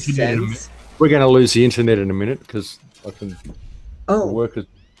lose the internet in a minute. sense. We're going to lose the internet in a minute because the Oh,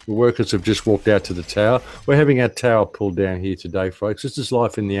 workers have just walked out to the tower. We're having our tower pulled down here today, folks. This is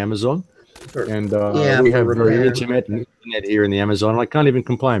life in the Amazon. And we have very intimate internet here in the Amazon. I can't even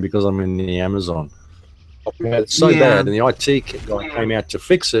complain because I'm in the Amazon. It's so bad, and the IT guy came out to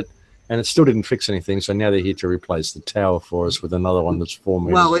fix it, and it still didn't fix anything. So now they're here to replace the tower for us with another one that's 4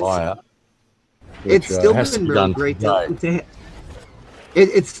 meters higher. It's still been really great to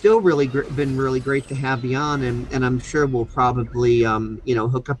it's still been really great to have you on, and I'm sure we'll probably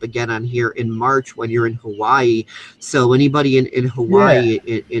hook up again on here in March when you're in Hawaii. So anybody in Hawaii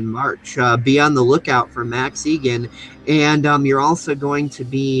in March, be on the lookout for Max Igan, and you're also going to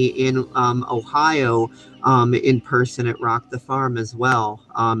be in Ohio in person at Rock the Farm as well,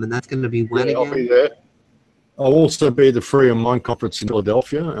 and that's going to be when again? I'll be there. I'll also be at the Free of Mind conference in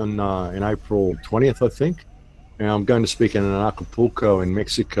Philadelphia in April 20th, I think. And I'm going to speak in Acapulco in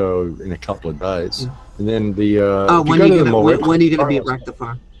Mexico in a couple of days. And then when are you going to be at Rock the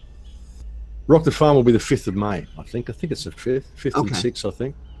Farm? Rock the Farm will be the 5th of May, I think. I think it's the 5th and 6th, I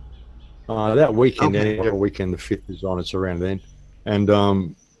think. That weekend, every weekend, the 5th is on. It's around then. And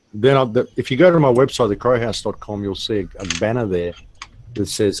then if you go to my website, thecrowhouse.com, you'll see a banner there that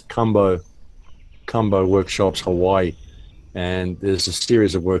says Combo Workshops Hawaii. And there's a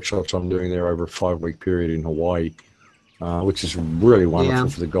series of workshops I'm doing there over a 5-week period in Hawaii, which is really wonderful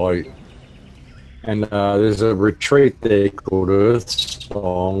for the guy. And there's a retreat there called Earth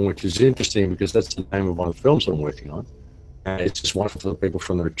Song, which is interesting because that's the name of one of the films I'm working on. And it's just wonderful for the people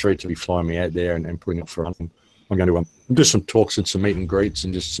from the retreat to be flying me out there and putting up for them. I'm going to do some talks and some meet and greets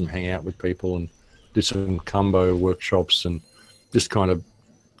and just some hang out with people and do some combo workshops and just kind of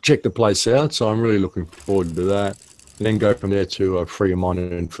check the place out. So I'm really looking forward to that. And then go from there to Free of Mind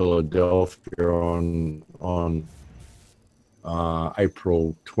in Philadelphia on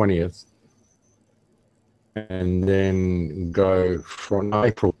April 20th, and then go from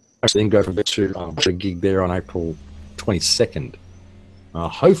April. Then go from there to a gig there on April 22nd.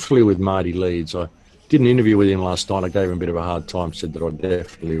 Hopefully with Marty Leeds. I did an interview with him last night. I gave him a bit of a hard time. Said that I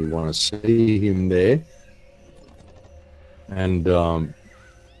definitely want to see him there. And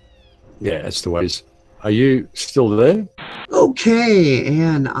that's the way it is. Are you still there? Okay,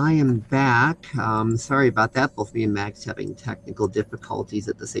 and I am back. Sorry about that. Both me and Max having technical difficulties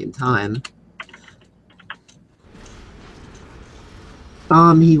at the same time.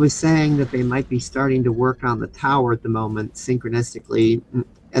 He was saying that they might be starting to work on the tower at the moment, synchronistically,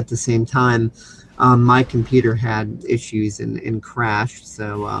 at the same time. My computer had issues and crashed,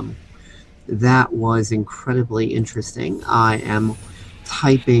 so that was incredibly interesting. I am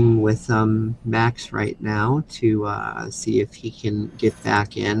typing with Max right now to see if he can get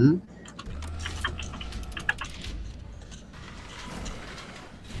back in.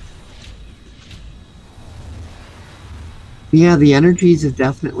 Yeah, the energies have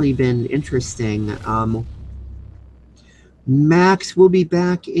definitely been interesting. Max will be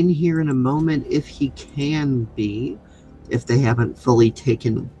back in here in a moment if he can be, if they haven't fully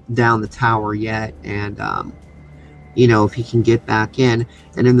taken down the tower yet, and if he can get back in.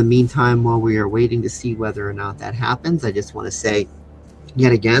 And in the meantime, while we are waiting to see whether or not that happens, I just want to say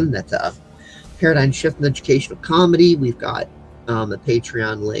yet again that Paradigm Shift in Educational Comedy, we've got a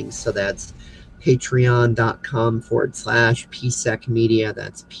Patreon link. So that's patreon.com/PSEC Media.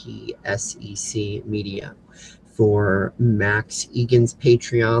 That's PSEC Media. For Max Igan's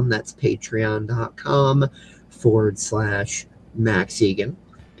Patreon, that's patreon.com/Max Igan.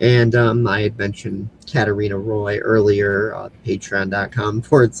 And I had mentioned Katarina Roy earlier,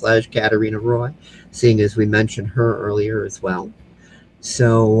 patreon.com/Katarina Roy, seeing as we mentioned her earlier as well.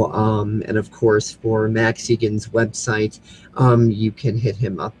 So, and of course, for Max Igan's website, you can hit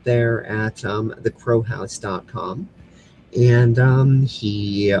him up there at thecrowhouse.com. And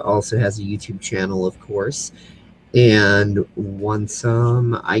he also has a YouTube channel, of course. And once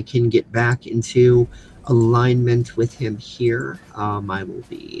I can get back into alignment with him here, I will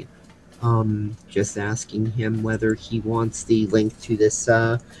be just asking him whether he wants the link to this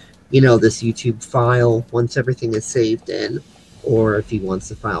this YouTube file once everything is saved in, or if he wants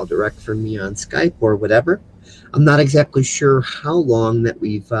the file direct from me on Skype or whatever. I'm not exactly sure how long that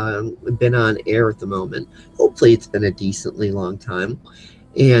we've been on air at the moment. Hopefully it's been a decently long time.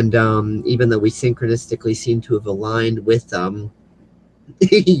 And even though we synchronistically seem to have aligned with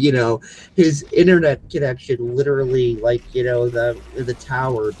you know, his internet connection literally, like, you know, the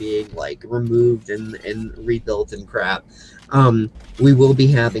tower being like removed and rebuilt and crap. We will be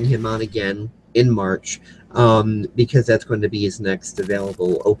having him on again in March, because that's going to be his next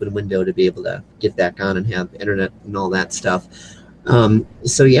available open window to be able to get back on and have internet and all that stuff.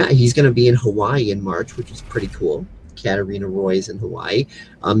 So yeah, he's going to be in Hawaii in March, which is pretty cool. Katarina Roy's in Hawaii.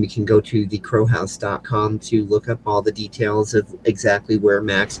 You can go to thecrowhouse.com to look up all the details of exactly where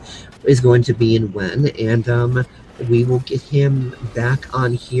Max is going to be and when. And we will get him back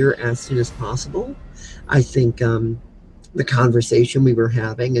on here as soon as possible. I think the conversation we were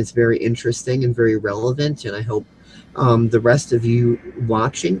having is very interesting and very relevant. And I hope the rest of you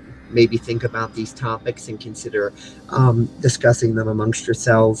watching maybe think about these topics and consider discussing them amongst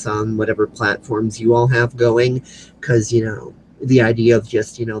yourselves on whatever platforms you all have going. Because, you know, the idea of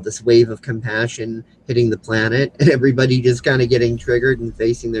just, you know, this wave of compassion hitting the planet and everybody just kind of getting triggered and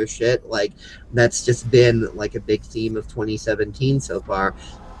facing their shit, like, that's just been like a big theme of 2017 so far.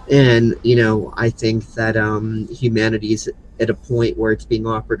 And, you know, I think that humanity is at a point where it's being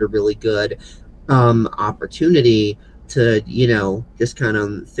offered a really good opportunity to, you know, just kind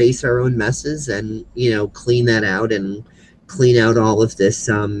of face our own messes and, you know, clean that out and clean out all of this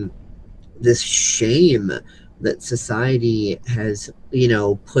this shame that society has, you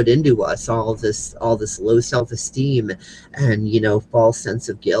know, put into us, all this low self-esteem and, you know, false sense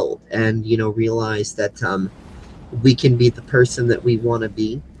of guilt, and, you know, realize that we can be the person that we want to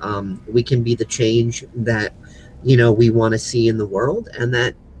be. We can be the change that, you know, we want to see in the world, and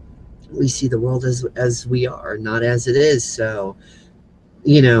that we see the world as we are, not as it is. So,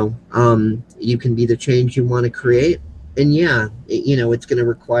 you know, you can be the change you want to create. And yeah, you know, it's going to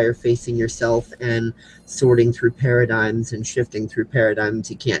require facing yourself and sorting through paradigms and shifting through paradigms.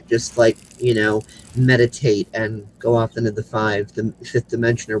 You can't just, like, you know, meditate and go off into the fifth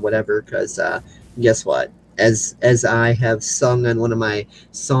dimension or whatever, because guess what? As I have sung on one of my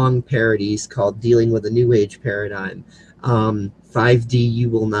song parodies called Dealing with a New Age Paradigm, 5D you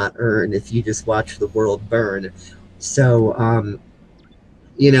will not earn if you just watch the world burn. So,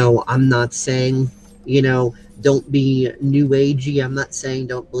 you know, I'm not saying, you know, don't be new agey. I'm not saying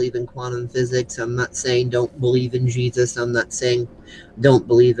don't believe in quantum physics. I'm not saying don't believe in Jesus. I'm not saying don't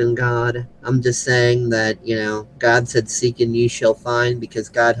believe in God. I'm just saying that, you know, God said, seek and ye shall find, because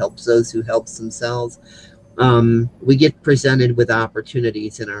God helps those who helps themselves. We get presented with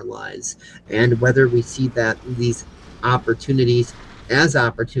opportunities in our lives, and whether we see that these opportunities as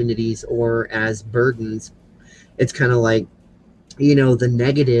opportunities or as burdens, it's kind of like, you know, the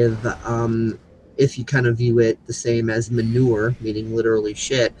negative, if you kind of view it the same as manure, meaning literally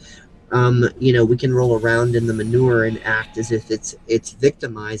shit, you know, we can roll around in the manure and act as if it's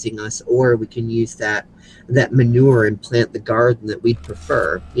victimizing us, or we can use that manure and plant the garden that we'd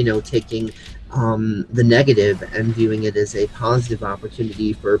prefer, you know, taking the negative and viewing it as a positive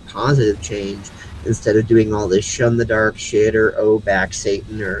opportunity for positive change, instead of doing all this shun the dark shit or oh back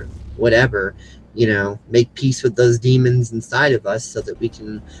Satan or whatever. You know, make peace with those demons inside of us so that we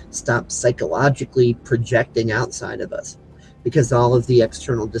can stop psychologically projecting outside of us. Because all of the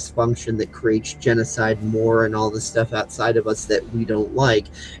external dysfunction that creates genocide, more, and all the stuff outside of us that we don't like,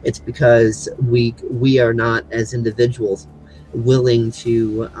 it's because we are not, as individuals, willing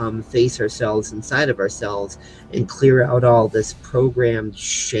to face ourselves inside of ourselves and clear out all this programmed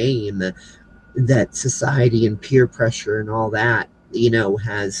shame that society and peer pressure and all that, you know,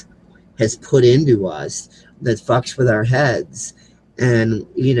 has put into us, that fucks with our heads. And,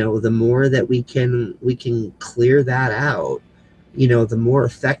 you know, the more that we can clear that out, you know, the more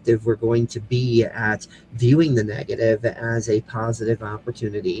effective we're going to be at viewing the negative as a positive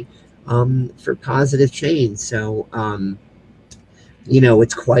opportunity for positive change. So, you know,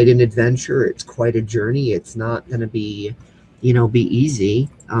 it's quite an adventure. It's quite a journey. It's not going to be, you know, be easy.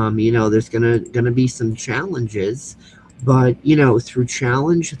 You know, there's gonna be some challenges, but, you know, through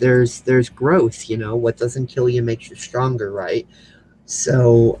challenge, there's growth. You know, what doesn't kill you makes you stronger, right?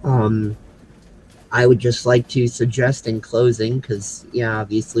 So, I would just like to suggest in closing, because, yeah,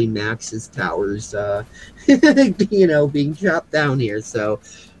 obviously Max's tower's, you know, being chopped down here, so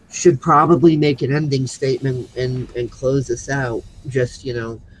should probably make an ending statement and close this out. Just, you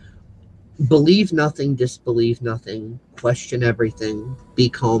know, believe nothing, disbelieve nothing, question everything, be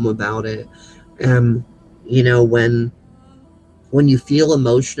calm about it. You know, when you feel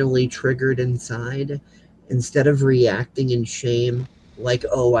emotionally triggered inside, instead of reacting in shame, like,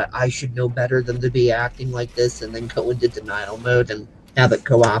 oh, I should know better than to be acting like this, and then go into denial mode and have it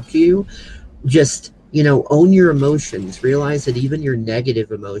co-opt you, just You know, own your emotions. Realize that even your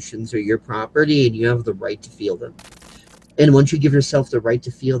negative emotions are your property and you have the right to feel them. And once you give yourself the right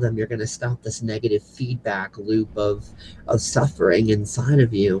to feel them, you're going to stop this negative feedback loop of suffering inside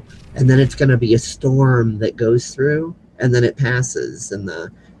of you. And then it's going to be a storm that goes through, and then it passes, and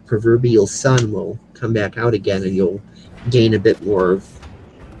the proverbial sun will come back out again, and you'll gain a bit more of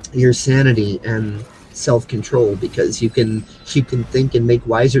your sanity and self-control, because you can think and make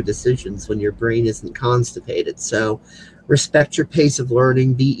wiser decisions when your brain isn't constipated. So respect your pace of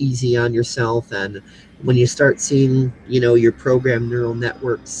learning, be easy on yourself, and when you start seeing, you know, your programmed neural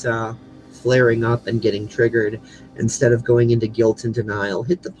networks flaring up and getting triggered, instead of going into guilt and denial,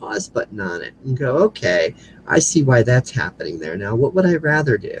 hit the pause button on it and go, okay, I see why that's happening there. Now, what would I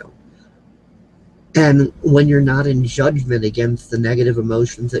rather do? And when you're not in judgment against the negative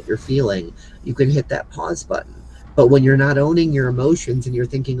emotions that you're feeling, you can hit that pause button. But when you're not owning your emotions and you're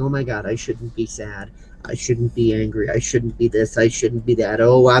thinking, oh my God, I shouldn't be sad, I shouldn't be angry, I shouldn't be this, I shouldn't be that,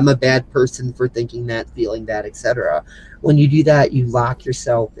 oh, I'm a bad person for thinking that, feeling that, etc. When you do that, you lock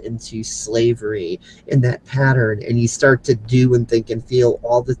yourself into slavery in that pattern, and you start to do and think and feel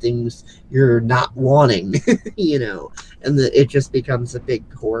all the things you're not wanting, you know, and it just becomes a big,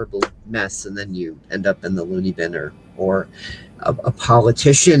 horrible mess, and then you end up in the loony bin, or a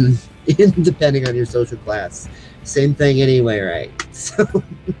politician, depending on your social class. Same thing anyway, right? So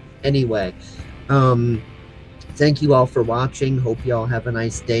anyway, thank you all for watching. Hope you all have a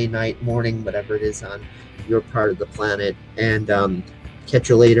nice day, night, morning, whatever it is on your part of the planet. And catch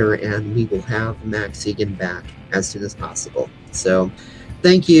you later, and we will have Max Igan back as soon as possible. So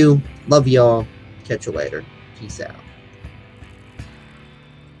thank you. Love y'all. Catch you later. Peace out.